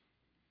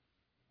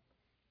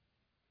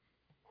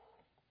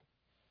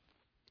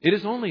 It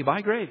is only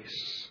by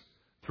grace,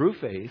 through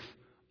faith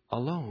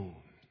alone.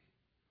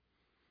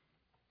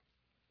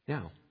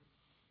 Now,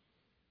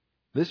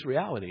 this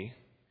reality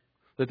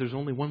that there's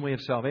only one way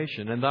of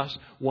salvation and thus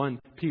one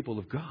people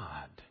of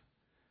God,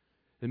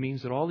 it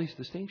means that all these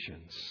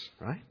distinctions,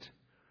 right?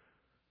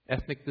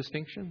 Ethnic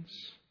distinctions,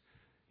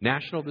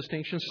 national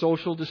distinctions,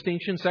 social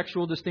distinctions,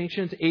 sexual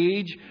distinctions,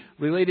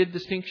 age-related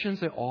distinctions,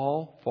 they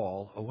all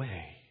fall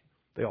away.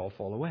 They all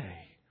fall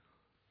away.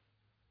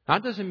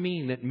 That doesn't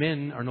mean that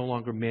men are no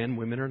longer men,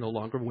 women are no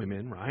longer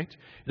women, right?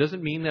 It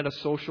doesn't mean that a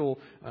social,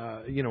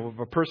 if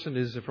a person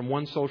is from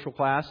one social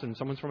class and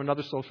someone's from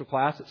another social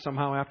class, that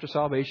somehow after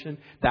salvation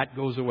that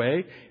goes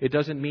away. It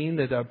doesn't mean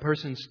that a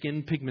person's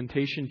skin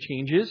pigmentation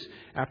changes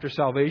after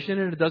salvation,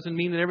 and it doesn't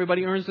mean that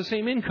everybody earns the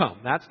same income.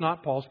 That's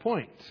not Paul's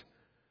point.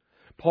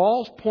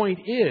 Paul's point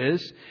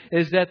is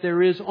that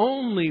there is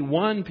only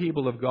one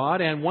people of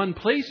God and one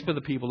place for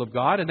the people of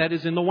God, and that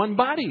is in the one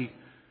body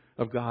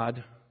of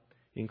God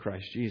in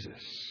Christ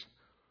Jesus.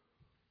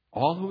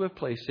 All who have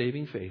placed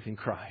saving faith in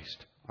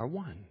Christ are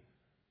one.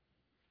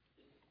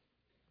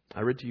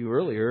 I read to you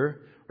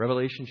earlier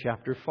Revelation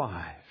chapter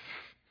 5.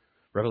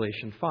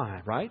 Revelation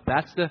 5, right?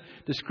 That's the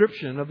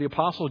description of the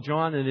Apostle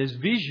John and his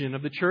vision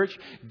of the church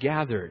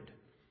gathered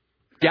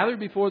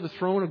before the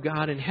throne of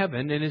God in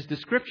heaven, and his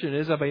description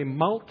is of a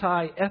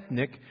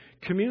multi-ethnic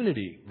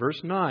community. Verse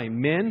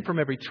 9, men from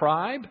every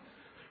tribe,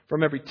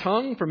 from every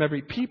tongue, from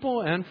every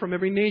people, and from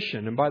every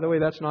nation. And by the way,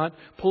 that's not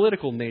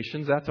political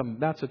nations. That's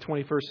a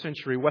 21st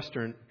century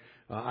Western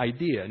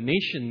idea.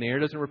 Nation there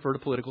doesn't refer to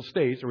political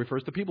states. It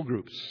refers to people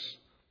groups.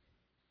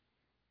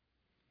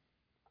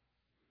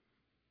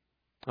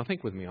 Now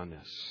think with me on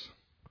this.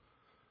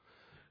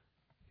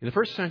 In the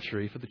first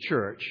century for the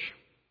church,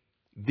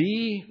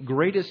 the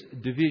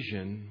greatest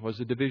division was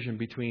the division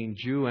between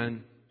Jew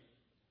and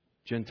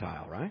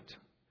Gentile, right?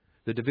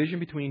 The division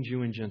between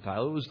Jew and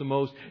Gentile. It was the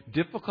most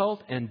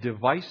difficult and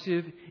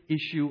divisive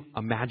issue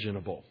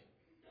imaginable.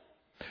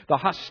 The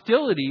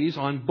hostilities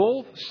on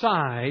both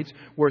sides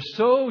were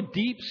so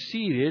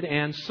deep-seated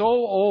and so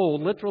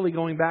old, literally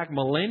going back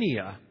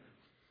millennia.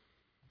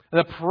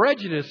 The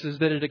prejudices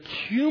that had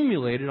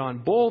accumulated on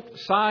both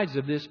sides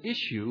of this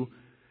issue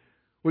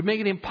would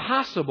make it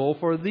impossible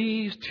for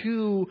these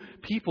two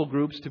people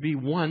groups to be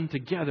one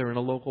together in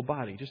a local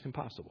body. Just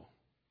impossible.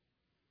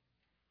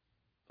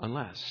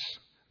 Unless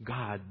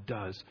God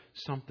does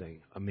something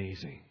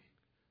amazing.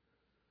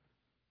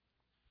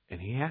 And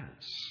He has.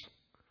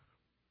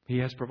 He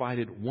has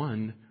provided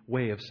one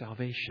way of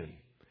salvation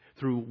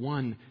through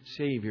one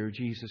Savior,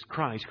 Jesus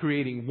Christ,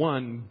 creating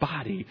one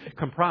body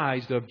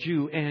comprised of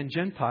Jew and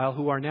Gentile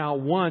who are now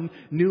one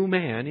new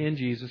man in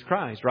Jesus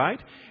Christ, right?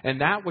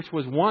 And that which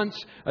was once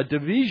a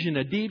division,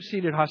 a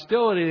deep-seated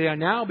hostility, they are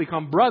now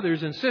become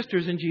brothers and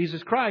sisters in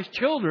Jesus Christ,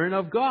 children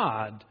of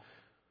God,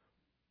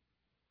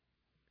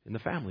 in the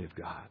family of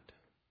God.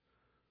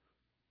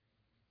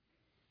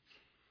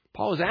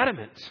 Paul is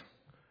adamant.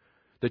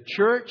 The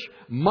church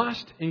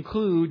must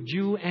include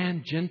Jew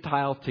and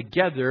Gentile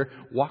together,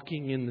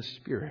 walking in the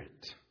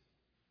Spirit.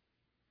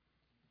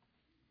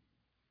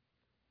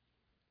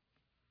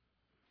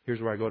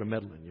 Here's where I go to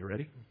meddling. You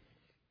ready?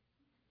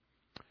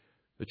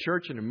 The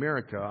church in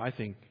America, I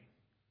think,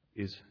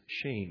 is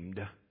shamed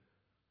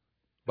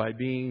by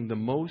being the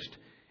most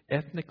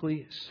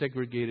ethnically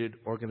segregated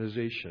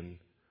organization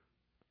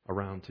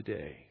around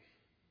today.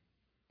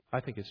 I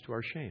think it's to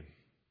our shame.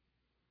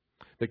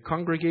 The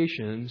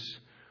congregations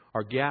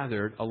are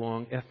gathered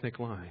along ethnic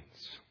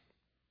lines.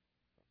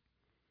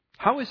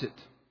 How is it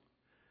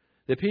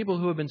that people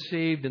who have been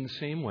saved in the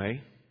same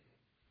way,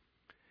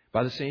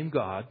 by the same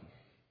God,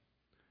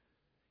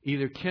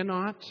 either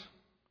cannot,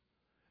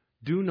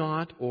 do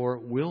not, or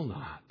will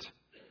not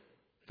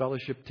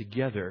fellowship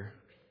together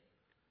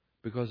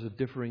because of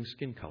differing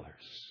skin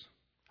colors?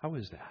 How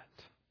is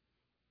that?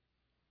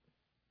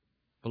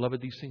 Beloved,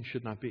 these things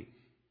should not be.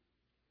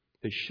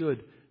 They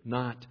should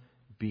not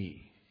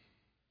be.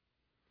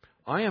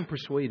 I am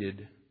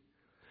persuaded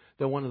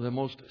that one of the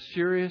most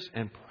serious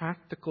and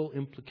practical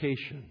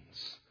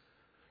implications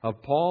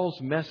of Paul's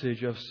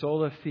message of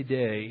Sola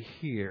Fide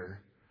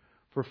here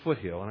for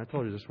Foothill, and I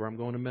told you this is where I'm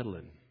going to meddle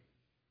in,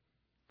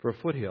 for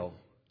Foothill,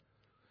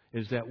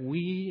 is that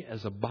we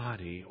as a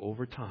body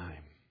over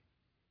time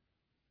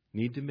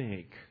need to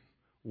make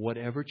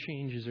whatever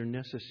changes are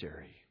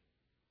necessary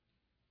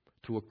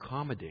to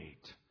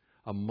accommodate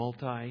a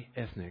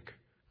multi-ethnic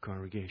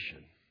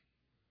congregation.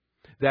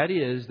 That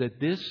is, that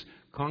this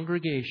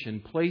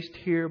congregation placed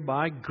here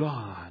by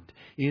God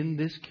in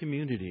this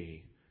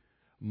community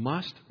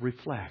must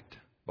reflect,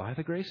 by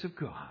the grace of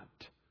God,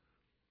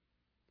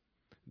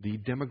 the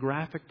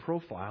demographic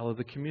profile of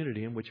the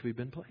community in which we've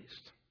been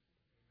placed.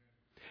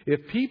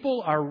 If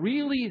people are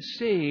really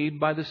saved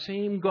by the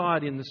same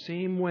God in the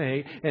same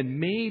way and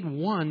made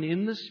one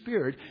in the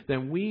Spirit,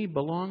 then we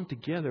belong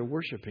together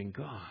worshiping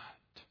God.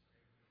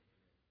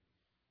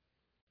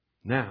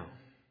 Now,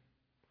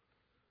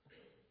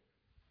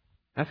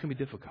 that's going to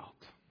be difficult.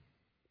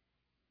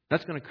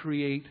 That's going to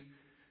create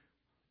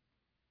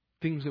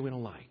things that we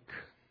don't like.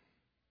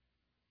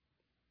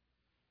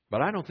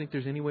 But I don't think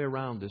there's any way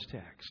around this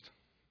text.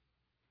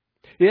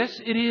 Yes,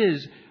 it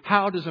is.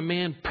 How does a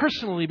man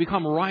personally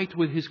become right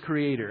with his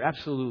Creator?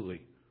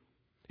 Absolutely.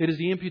 It is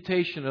the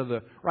imputation of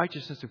the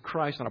righteousness of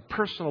Christ on a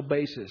personal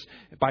basis,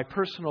 by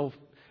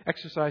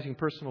exercising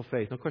personal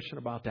faith. No question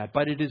about that.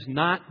 But it is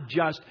not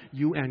just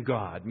you and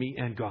God, me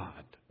and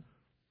God.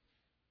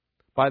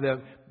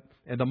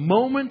 At the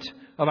moment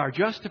of our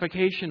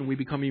justification, we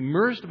become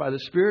immersed by the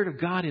Spirit of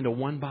God into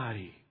one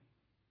body.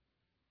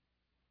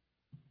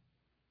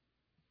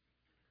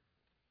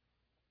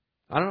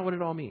 I don't know what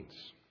it all means.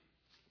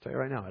 I'll tell you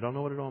right now, I don't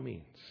know what it all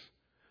means.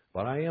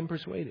 But I am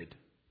persuaded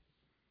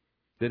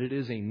that it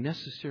is a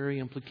necessary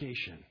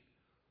implication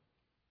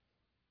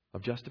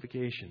of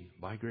justification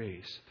by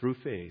grace through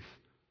faith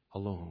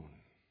alone.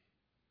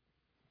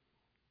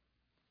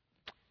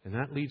 And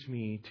that leads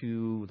me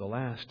to the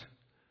last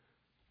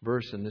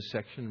verse in this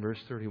section, verse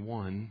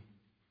 31,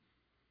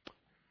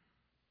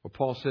 where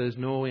Paul says,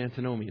 no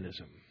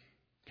antinomianism.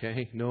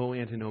 Okay? No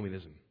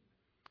antinomianism.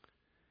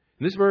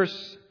 And this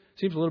verse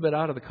seems a little bit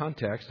out of the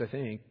context, I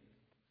think.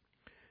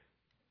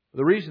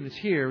 The reason it's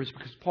here is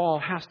because Paul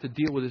has to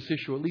deal with this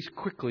issue, at least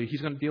quickly.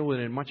 He's going to deal with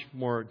it in much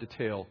more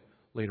detail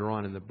later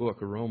on in the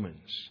book of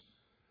Romans.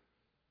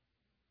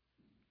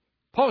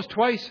 Paul has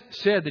twice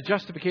said that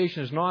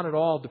justification is not at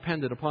all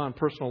dependent upon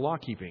personal law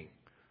keeping.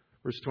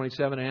 Verse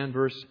 27 and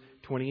verse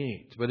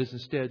 28, but is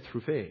instead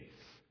through faith.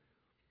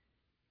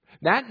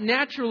 That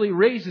naturally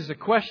raises a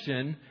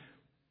question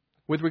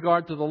with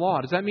regard to the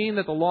law. Does that mean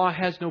that the law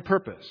has no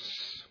purpose?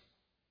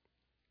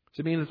 Does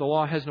it mean that the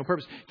law has no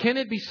purpose? Can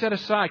it be set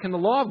aside? Can the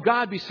law of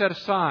God be set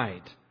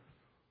aside?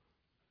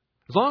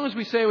 As long as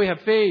we say we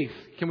have faith,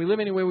 can we live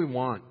any way we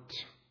want?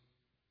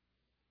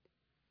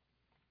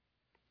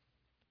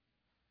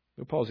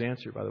 Paul's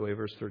answer, by the way,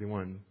 verse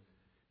 31,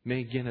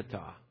 me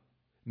geneta.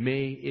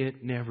 may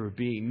it never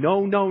be.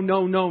 No, no,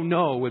 no, no,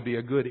 no would be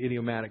a good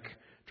idiomatic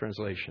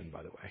translation,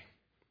 by the way.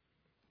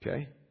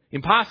 Okay?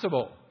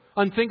 Impossible.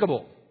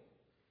 Unthinkable.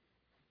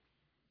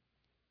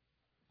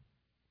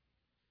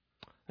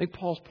 I think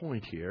Paul's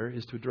point here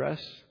is to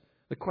address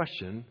the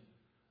question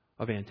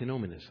of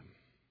antinomianism.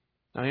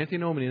 Now,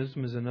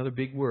 antinomianism is another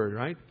big word,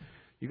 right?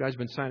 You guys have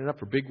been signing up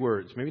for big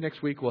words. Maybe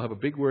next week we'll have a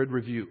big word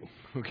review.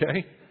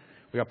 Okay?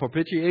 We got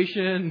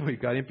propitiation, we've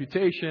got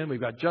imputation,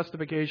 we've got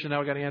justification, now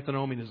we've got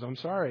antinomianism. I'm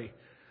sorry.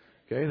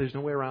 Okay? There's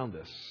no way around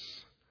this.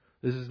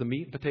 This is the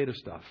meat and potato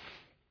stuff.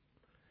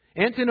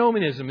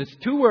 Antinomianism is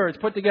two words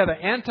put together.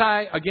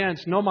 Anti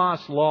against,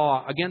 nomos,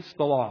 law, against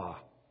the law.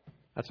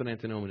 That's what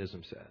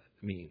antinomianism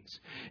means.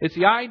 It's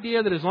the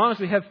idea that as long as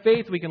we have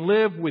faith, we can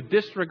live with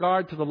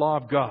disregard to the law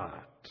of God.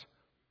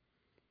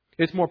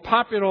 It's more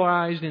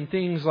popularized in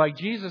things like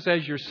Jesus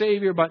as your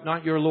Savior, but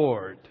not your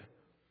Lord.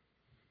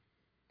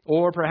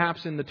 Or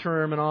perhaps in the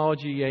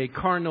terminology, a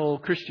carnal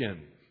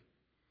Christian.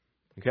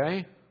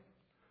 Okay?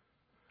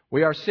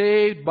 We are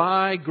saved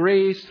by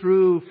grace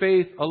through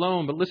faith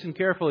alone. But listen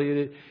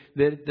carefully,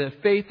 the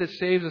faith that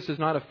saves us is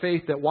not a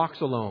faith that walks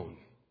alone.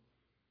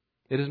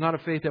 It is not a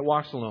faith that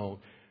walks alone.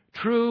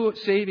 True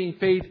saving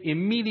faith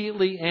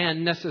immediately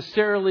and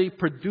necessarily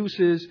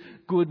produces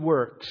good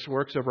works,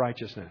 works of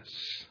righteousness.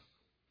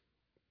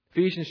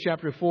 Ephesians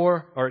chapter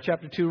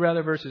 2,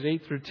 verses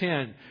 8 through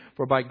 10.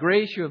 For by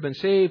grace you have been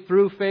saved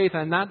through faith,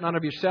 and that not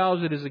of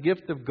yourselves, it is a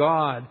gift of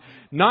God,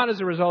 not as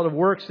a result of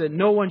works, that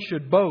no one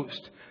should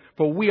boast.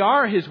 For we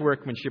are His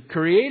workmanship,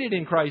 created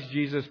in Christ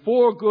Jesus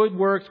for good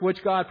works,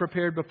 which God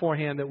prepared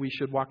beforehand that we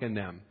should walk in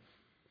them.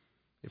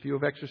 If you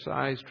have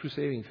exercised true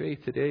saving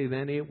faith today,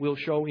 then it will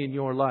show in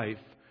your life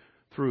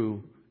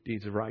through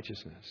deeds of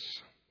righteousness.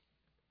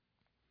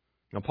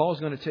 Now, Paul's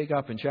going to take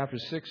up in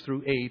chapters 6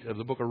 through 8 of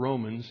the book of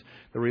Romans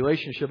the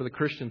relationship of the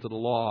Christian to the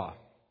law.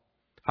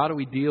 How do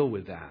we deal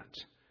with that?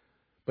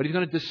 But he's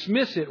going to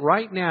dismiss it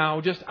right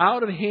now, just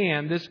out of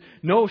hand, this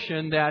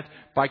notion that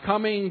by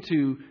coming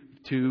to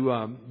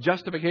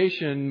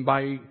justification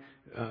by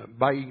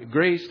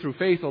grace through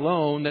faith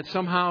alone, that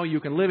somehow you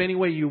can live any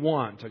way you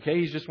want. Okay,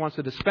 he just wants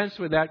to dispense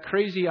with that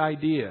crazy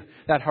idea,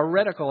 that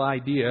heretical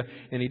idea,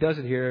 and he does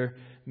it here,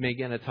 me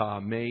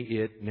genita, may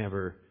it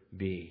never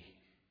be.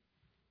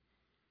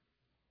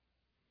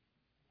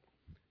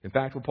 In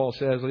fact, what Paul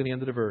says, look at the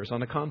end of the verse. On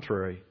the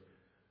contrary,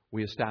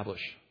 we establish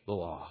the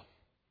law.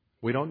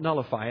 We don't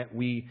nullify it,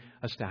 we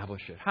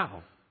establish it.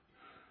 How?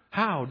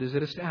 How does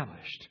it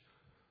established?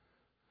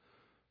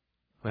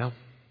 Well,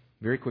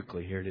 very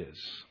quickly, here it is.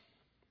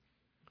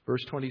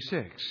 Verse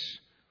 26,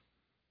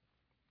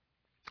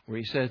 where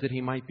he says that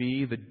he might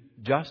be the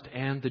just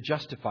and the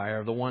justifier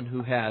of the one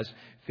who has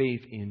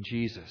faith in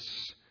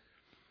Jesus.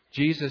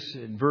 Jesus,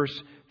 in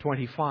verse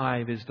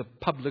 25, is the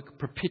public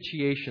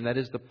propitiation. That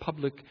is the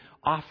public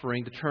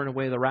offering to turn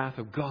away the wrath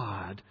of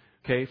God,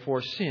 okay,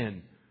 for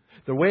sin.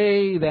 The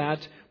way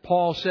that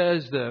Paul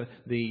says the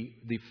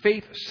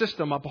faith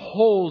system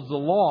upholds the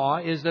law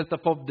is that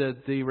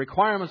the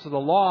requirements of the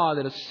law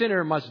that a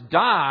sinner must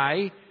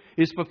die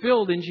is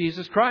fulfilled in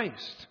Jesus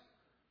Christ.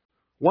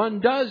 One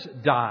does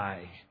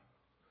die.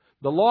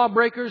 The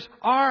lawbreakers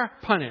are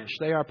punished.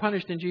 They are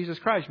punished in Jesus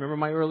Christ. Remember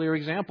my earlier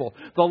example.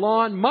 The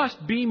lawn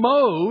must be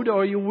mowed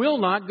or you will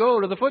not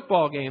go to the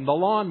football game. The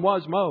lawn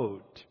was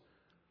mowed.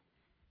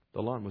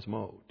 The lawn was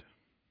mowed.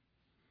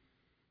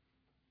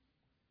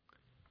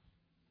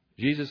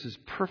 Jesus'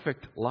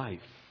 perfect life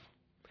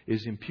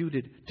is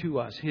imputed to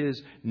us.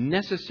 His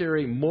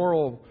necessary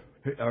moral,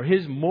 or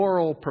His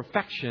moral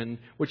perfection,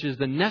 which is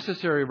the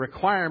necessary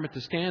requirement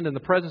to stand in the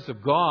presence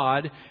of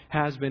God,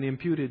 has been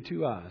imputed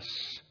to us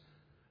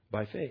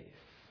by faith.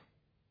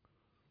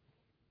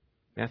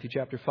 Matthew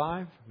chapter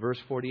 5, verse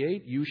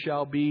 48, you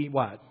shall be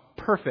what?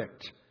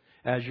 Perfect,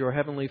 as your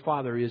heavenly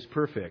Father is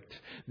perfect.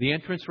 The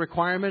entrance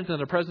requirement in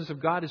the presence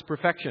of God is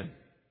perfection.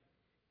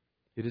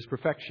 It is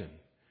perfection.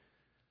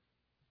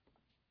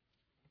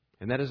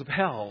 And that is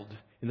upheld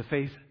in the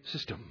faith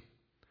system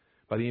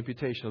by the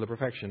imputation of the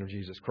perfection of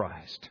Jesus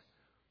Christ.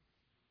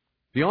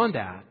 Beyond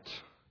that,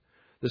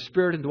 the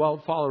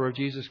Spirit-indwelt follower of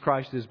Jesus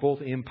Christ is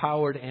both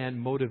empowered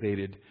and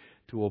motivated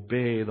to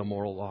obey the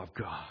moral law of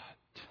God.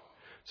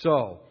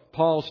 So,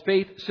 Paul's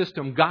faith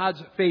system,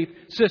 God's faith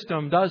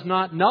system, does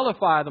not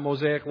nullify the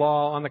Mosaic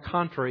law. On the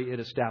contrary, it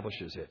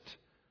establishes it.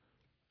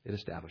 It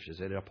establishes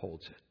it. It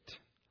upholds it.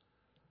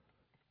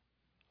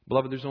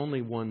 Beloved, there's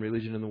only one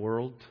religion in the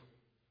world.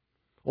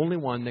 Only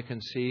one that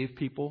can save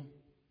people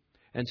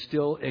and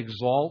still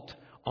exalt,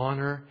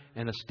 honor,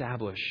 and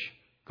establish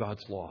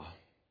God's law.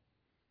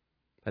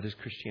 That is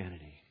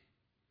Christianity.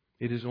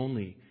 It is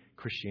only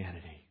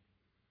Christianity.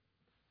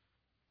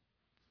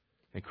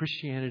 And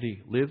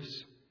Christianity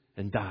lives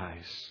and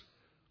dies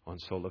on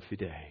Sola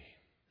Fide.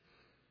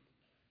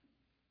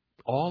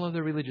 All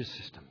other religious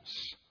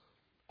systems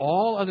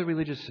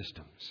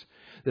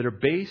that are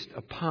based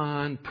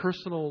upon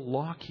personal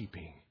law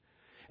keeping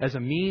as a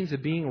means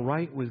of being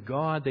right with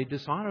God, they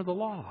dishonor the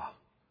law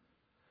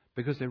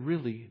because they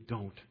really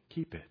don't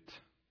keep it.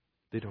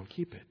 They don't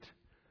keep it.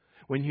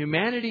 When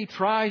humanity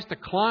tries to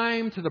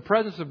climb to the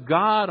presence of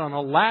God on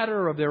a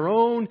ladder of their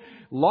own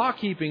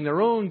law-keeping,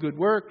 their own good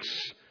works,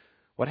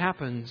 what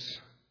happens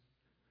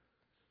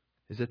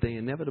is that they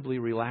inevitably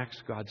relax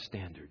God's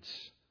standards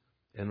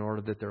in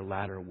order that their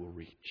ladder will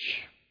reach.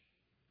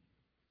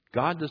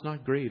 God does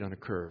not grade on a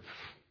curve.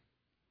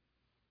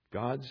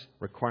 God's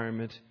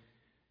requirement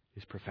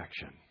is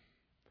perfection.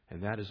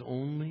 And that is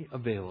only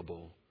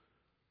available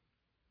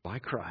by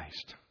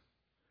Christ,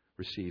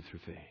 received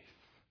through faith.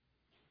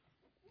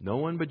 No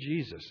one but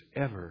Jesus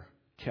ever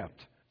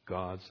kept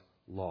God's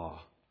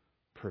law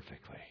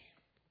perfectly.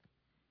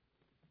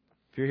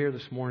 If you're here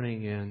this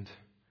morning and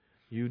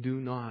you do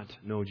not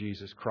know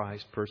Jesus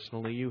Christ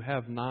personally, you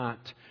have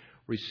not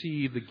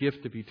received the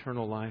gift of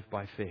eternal life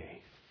by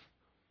faith,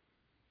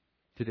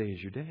 today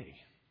is your day.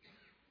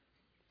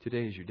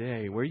 Today is your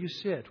day. Where you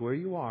sit, where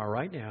you are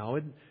right now,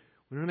 and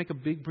we're going to make a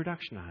big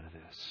production out of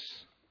this.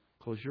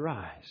 Close your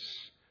eyes.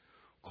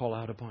 Call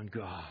out upon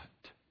God.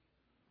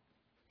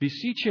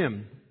 Beseech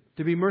Him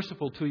to be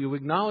merciful to you.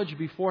 Acknowledge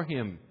before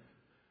Him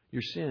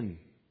your sin,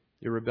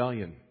 your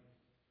rebellion,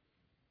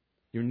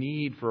 your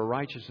need for a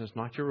righteousness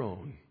not your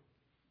own,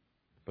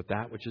 but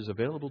that which is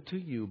available to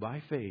you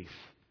by faith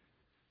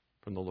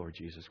from the Lord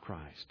Jesus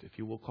Christ. If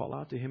you will call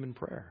out to Him in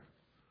prayer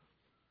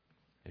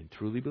and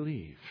truly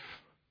believe,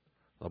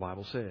 the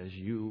Bible says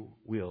you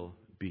will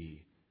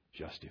be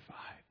justified.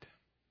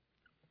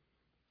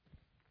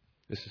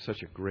 This is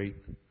such a great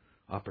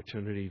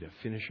opportunity to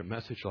finish a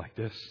message like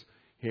this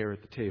here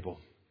at the table.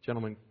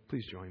 Gentlemen,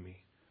 please join me.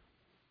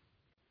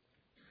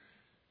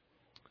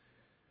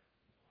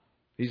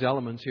 These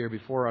elements here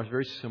before us are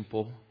very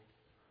simple.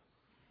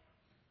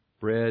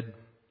 Bread,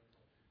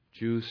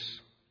 juice,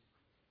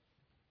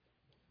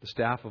 the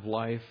staff of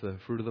life, the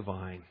fruit of the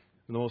vine.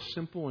 The most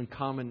simple and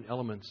common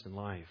elements in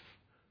life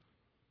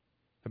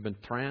have been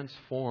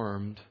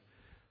transformed,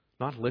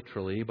 not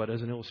literally, but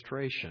as an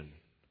illustration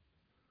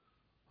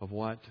of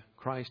what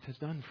Christ has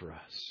done for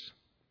us.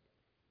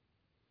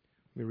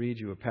 Let me read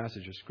you a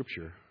passage of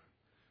Scripture.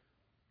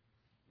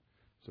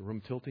 Is the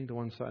room tilting to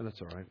one side?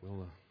 That's all right.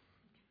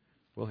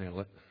 We'll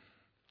handle it.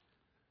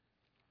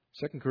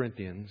 2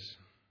 Corinthians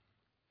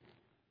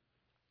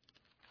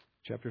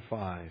chapter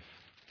 5.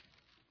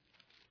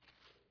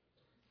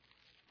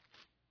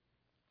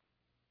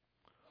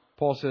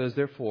 Paul says,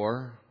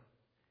 therefore,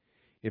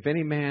 if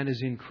any man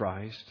is in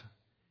Christ,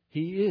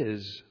 he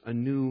is a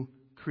new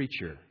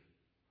creature.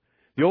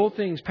 The old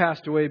things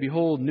passed away.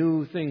 Behold,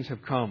 new things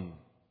have come.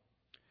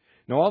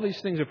 Now all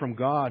these things are from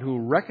God,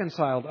 who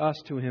reconciled us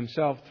to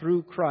Himself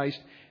through Christ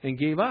and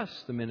gave us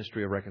the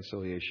ministry of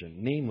reconciliation.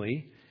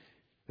 Namely,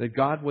 that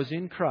God was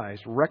in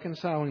Christ,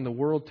 reconciling the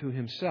world to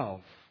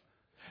Himself,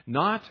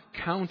 not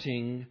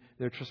counting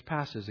their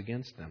trespasses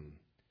against them.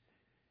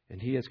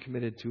 And He has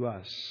committed to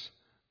us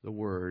the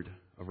word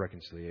of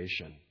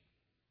reconciliation.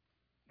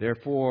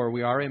 Therefore,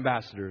 we are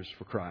ambassadors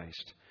for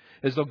Christ.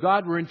 As though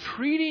God were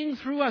entreating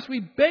through us, we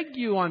beg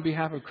you on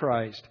behalf of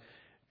Christ,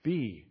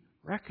 be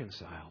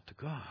reconciled to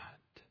God.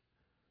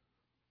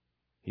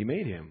 He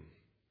made Him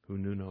who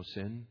knew no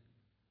sin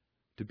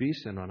to be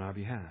sin on our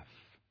behalf,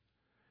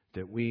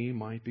 that we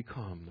might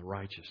become the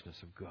righteousness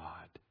of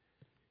God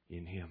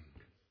in Him.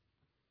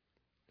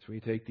 So we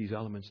take these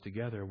elements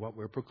together. What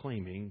we're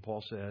proclaiming,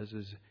 Paul says,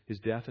 is His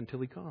death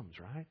until He comes,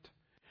 right?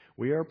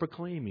 We are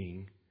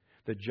proclaiming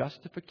that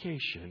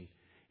justification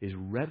is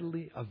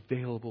readily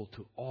available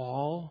to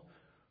all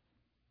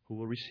who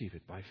will receive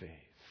it by faith.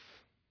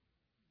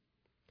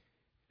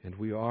 And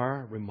we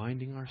are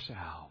reminding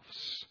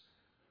ourselves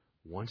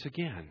once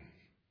again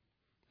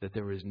that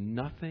there is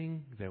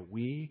nothing that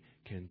we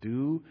can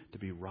do to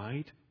be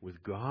right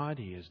with God.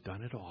 He has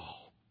done it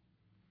all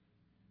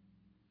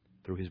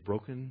through His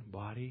broken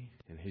body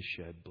and His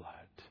shed blood.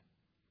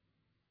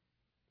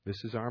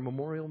 This is our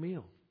memorial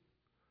meal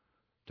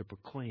to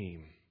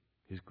proclaim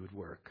His good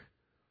work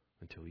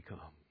until He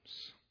comes.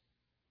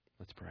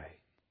 Let's pray.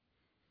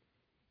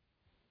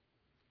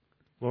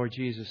 Lord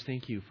Jesus,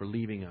 thank You for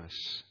leaving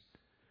us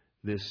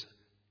this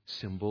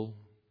symbol,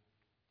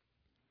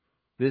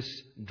 this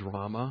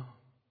drama,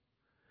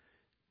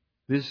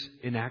 this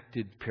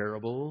enacted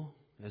parable,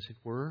 as it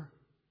were.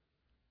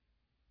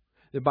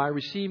 That by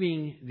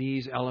receiving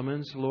these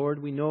elements, Lord,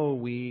 we know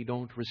we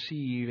don't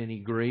receive any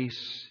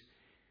grace.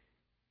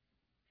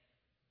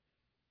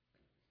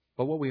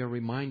 But what we are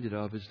reminded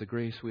of is the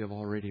grace we have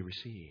already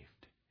received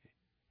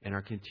and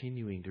are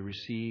continuing to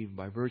receive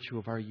by virtue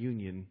of our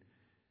union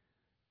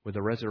with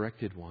the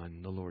resurrected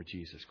one, the Lord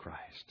Jesus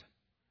Christ.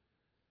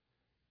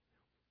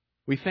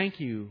 We thank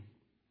You,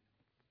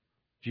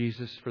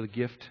 Jesus, for the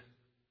gift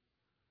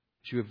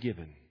that You have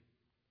given.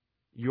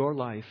 Your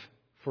life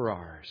for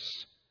ours.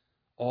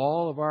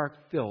 All of our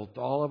filth,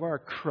 all of our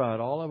crud,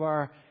 all of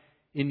our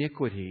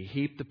iniquity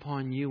heaped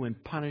upon You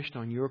and punished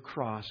on Your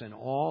cross, and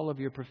all of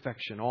Your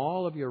perfection,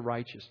 all of Your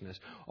righteousness,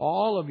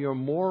 all of Your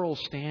moral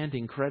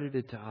standing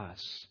credited to us.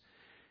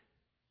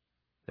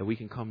 That we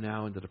can come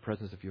now into the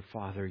presence of Your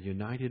Father,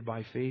 united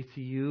by faith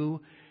to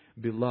You,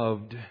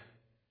 beloved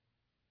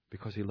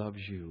because He loves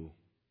You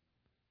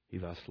He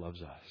thus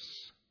loves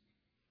us.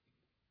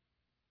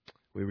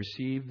 We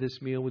receive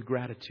this meal with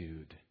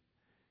gratitude.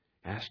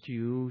 Ask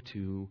you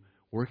to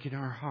work in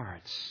our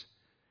hearts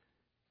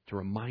to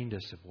remind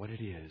us of what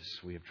it is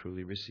we have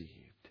truly received.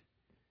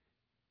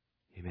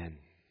 Amen.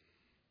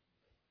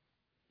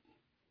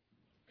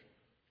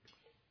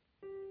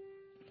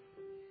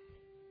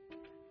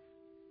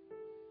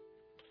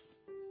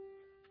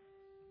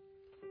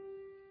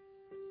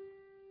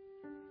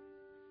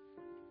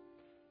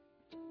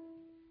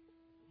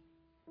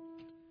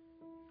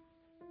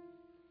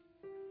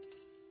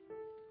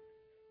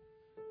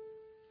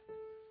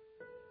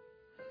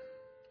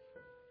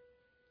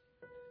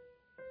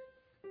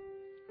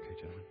 Okay,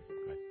 gentlemen.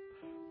 Go ahead.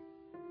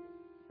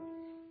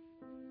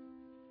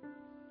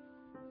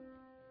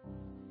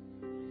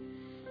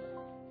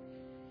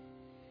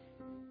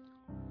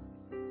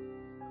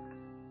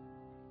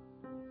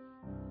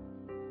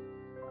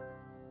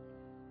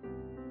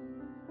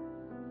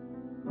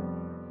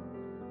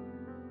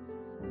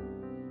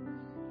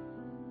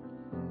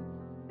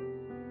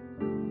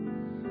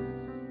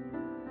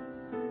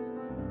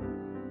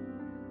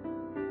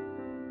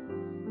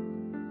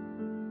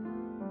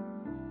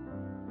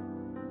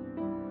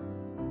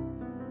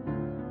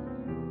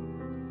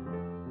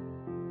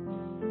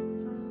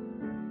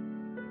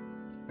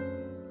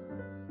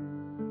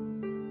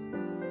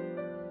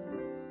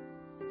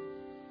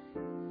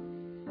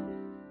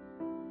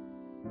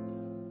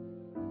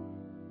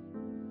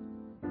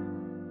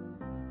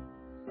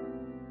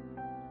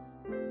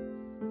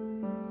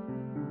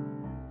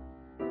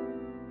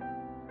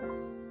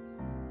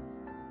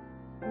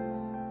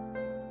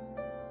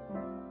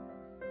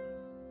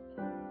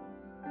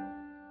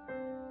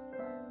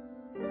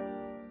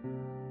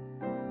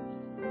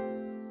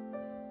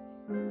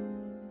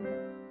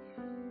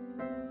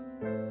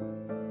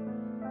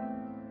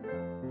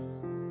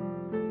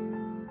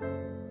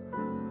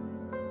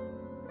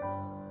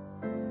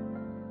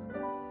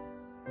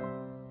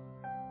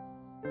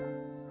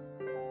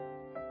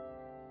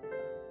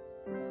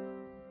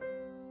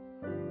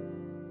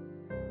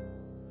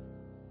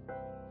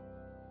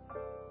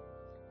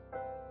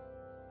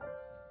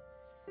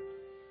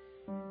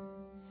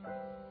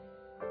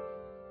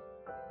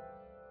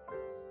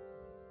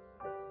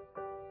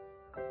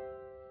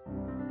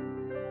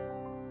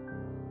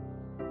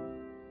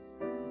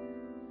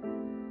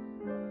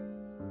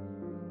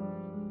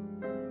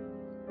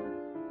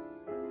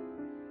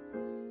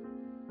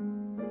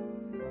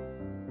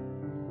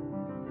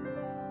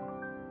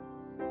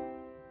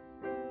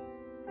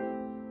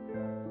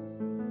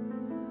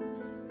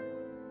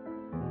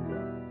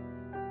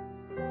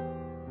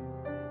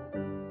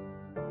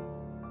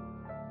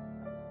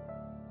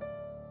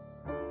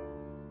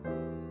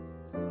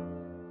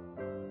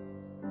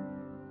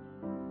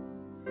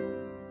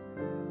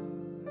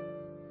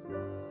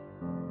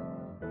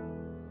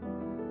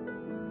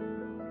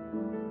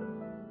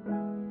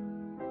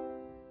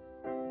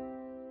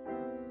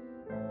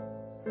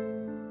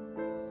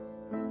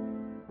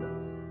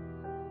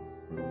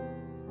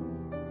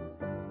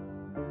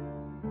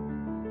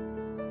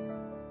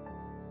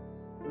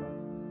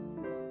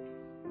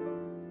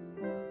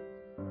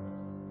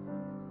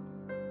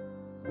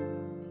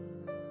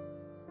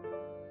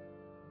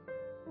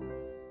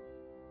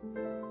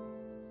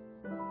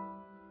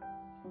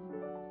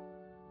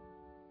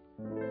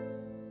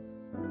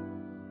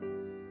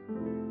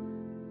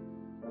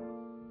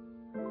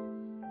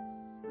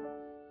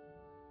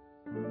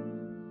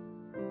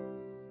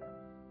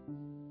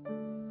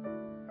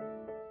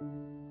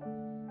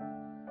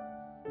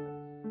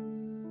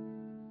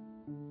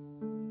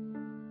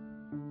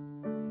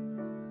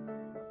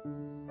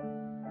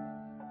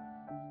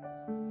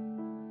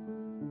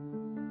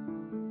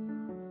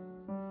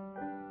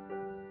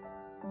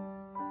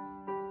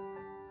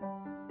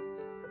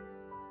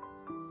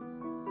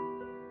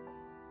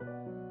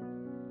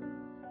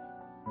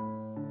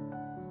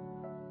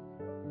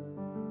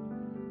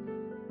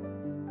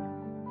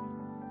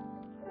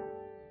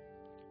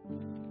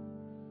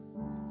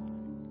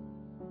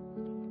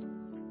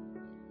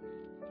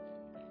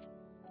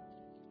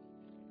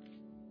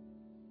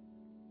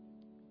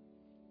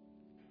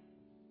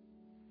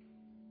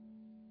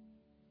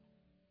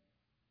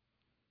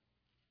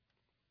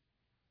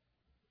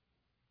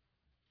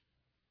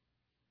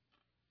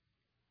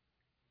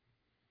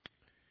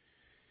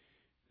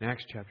 In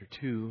Acts chapter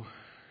 2,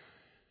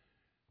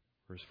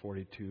 verse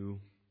 42,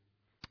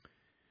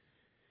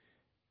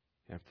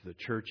 after the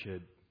church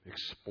had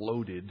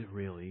exploded,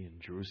 really, in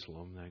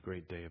Jerusalem, that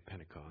great day of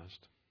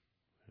Pentecost,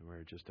 and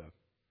where just a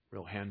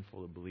real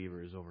handful of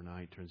believers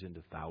overnight turns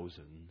into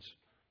thousands.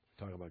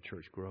 Talk about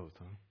church growth,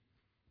 huh?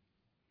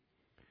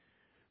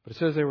 But it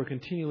says they were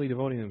continually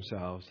devoting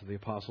themselves to the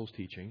apostles'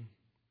 teaching,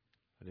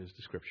 that is,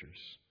 the Scriptures,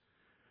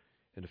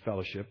 and to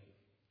fellowship,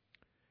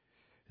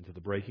 and to the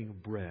breaking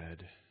of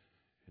bread,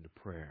 and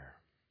to prayer.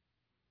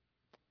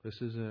 This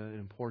is an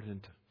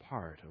important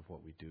part of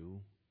what we do.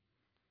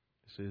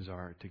 This is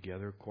our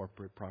together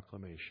corporate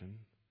proclamation,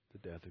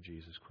 the death of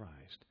Jesus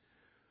Christ,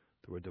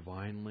 through a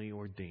divinely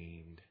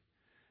ordained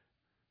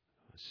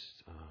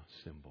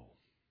symbol.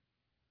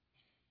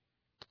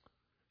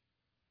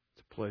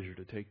 It's a pleasure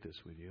to take this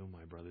with you,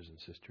 my brothers and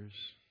sisters.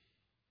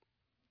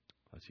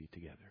 Let's eat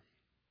together.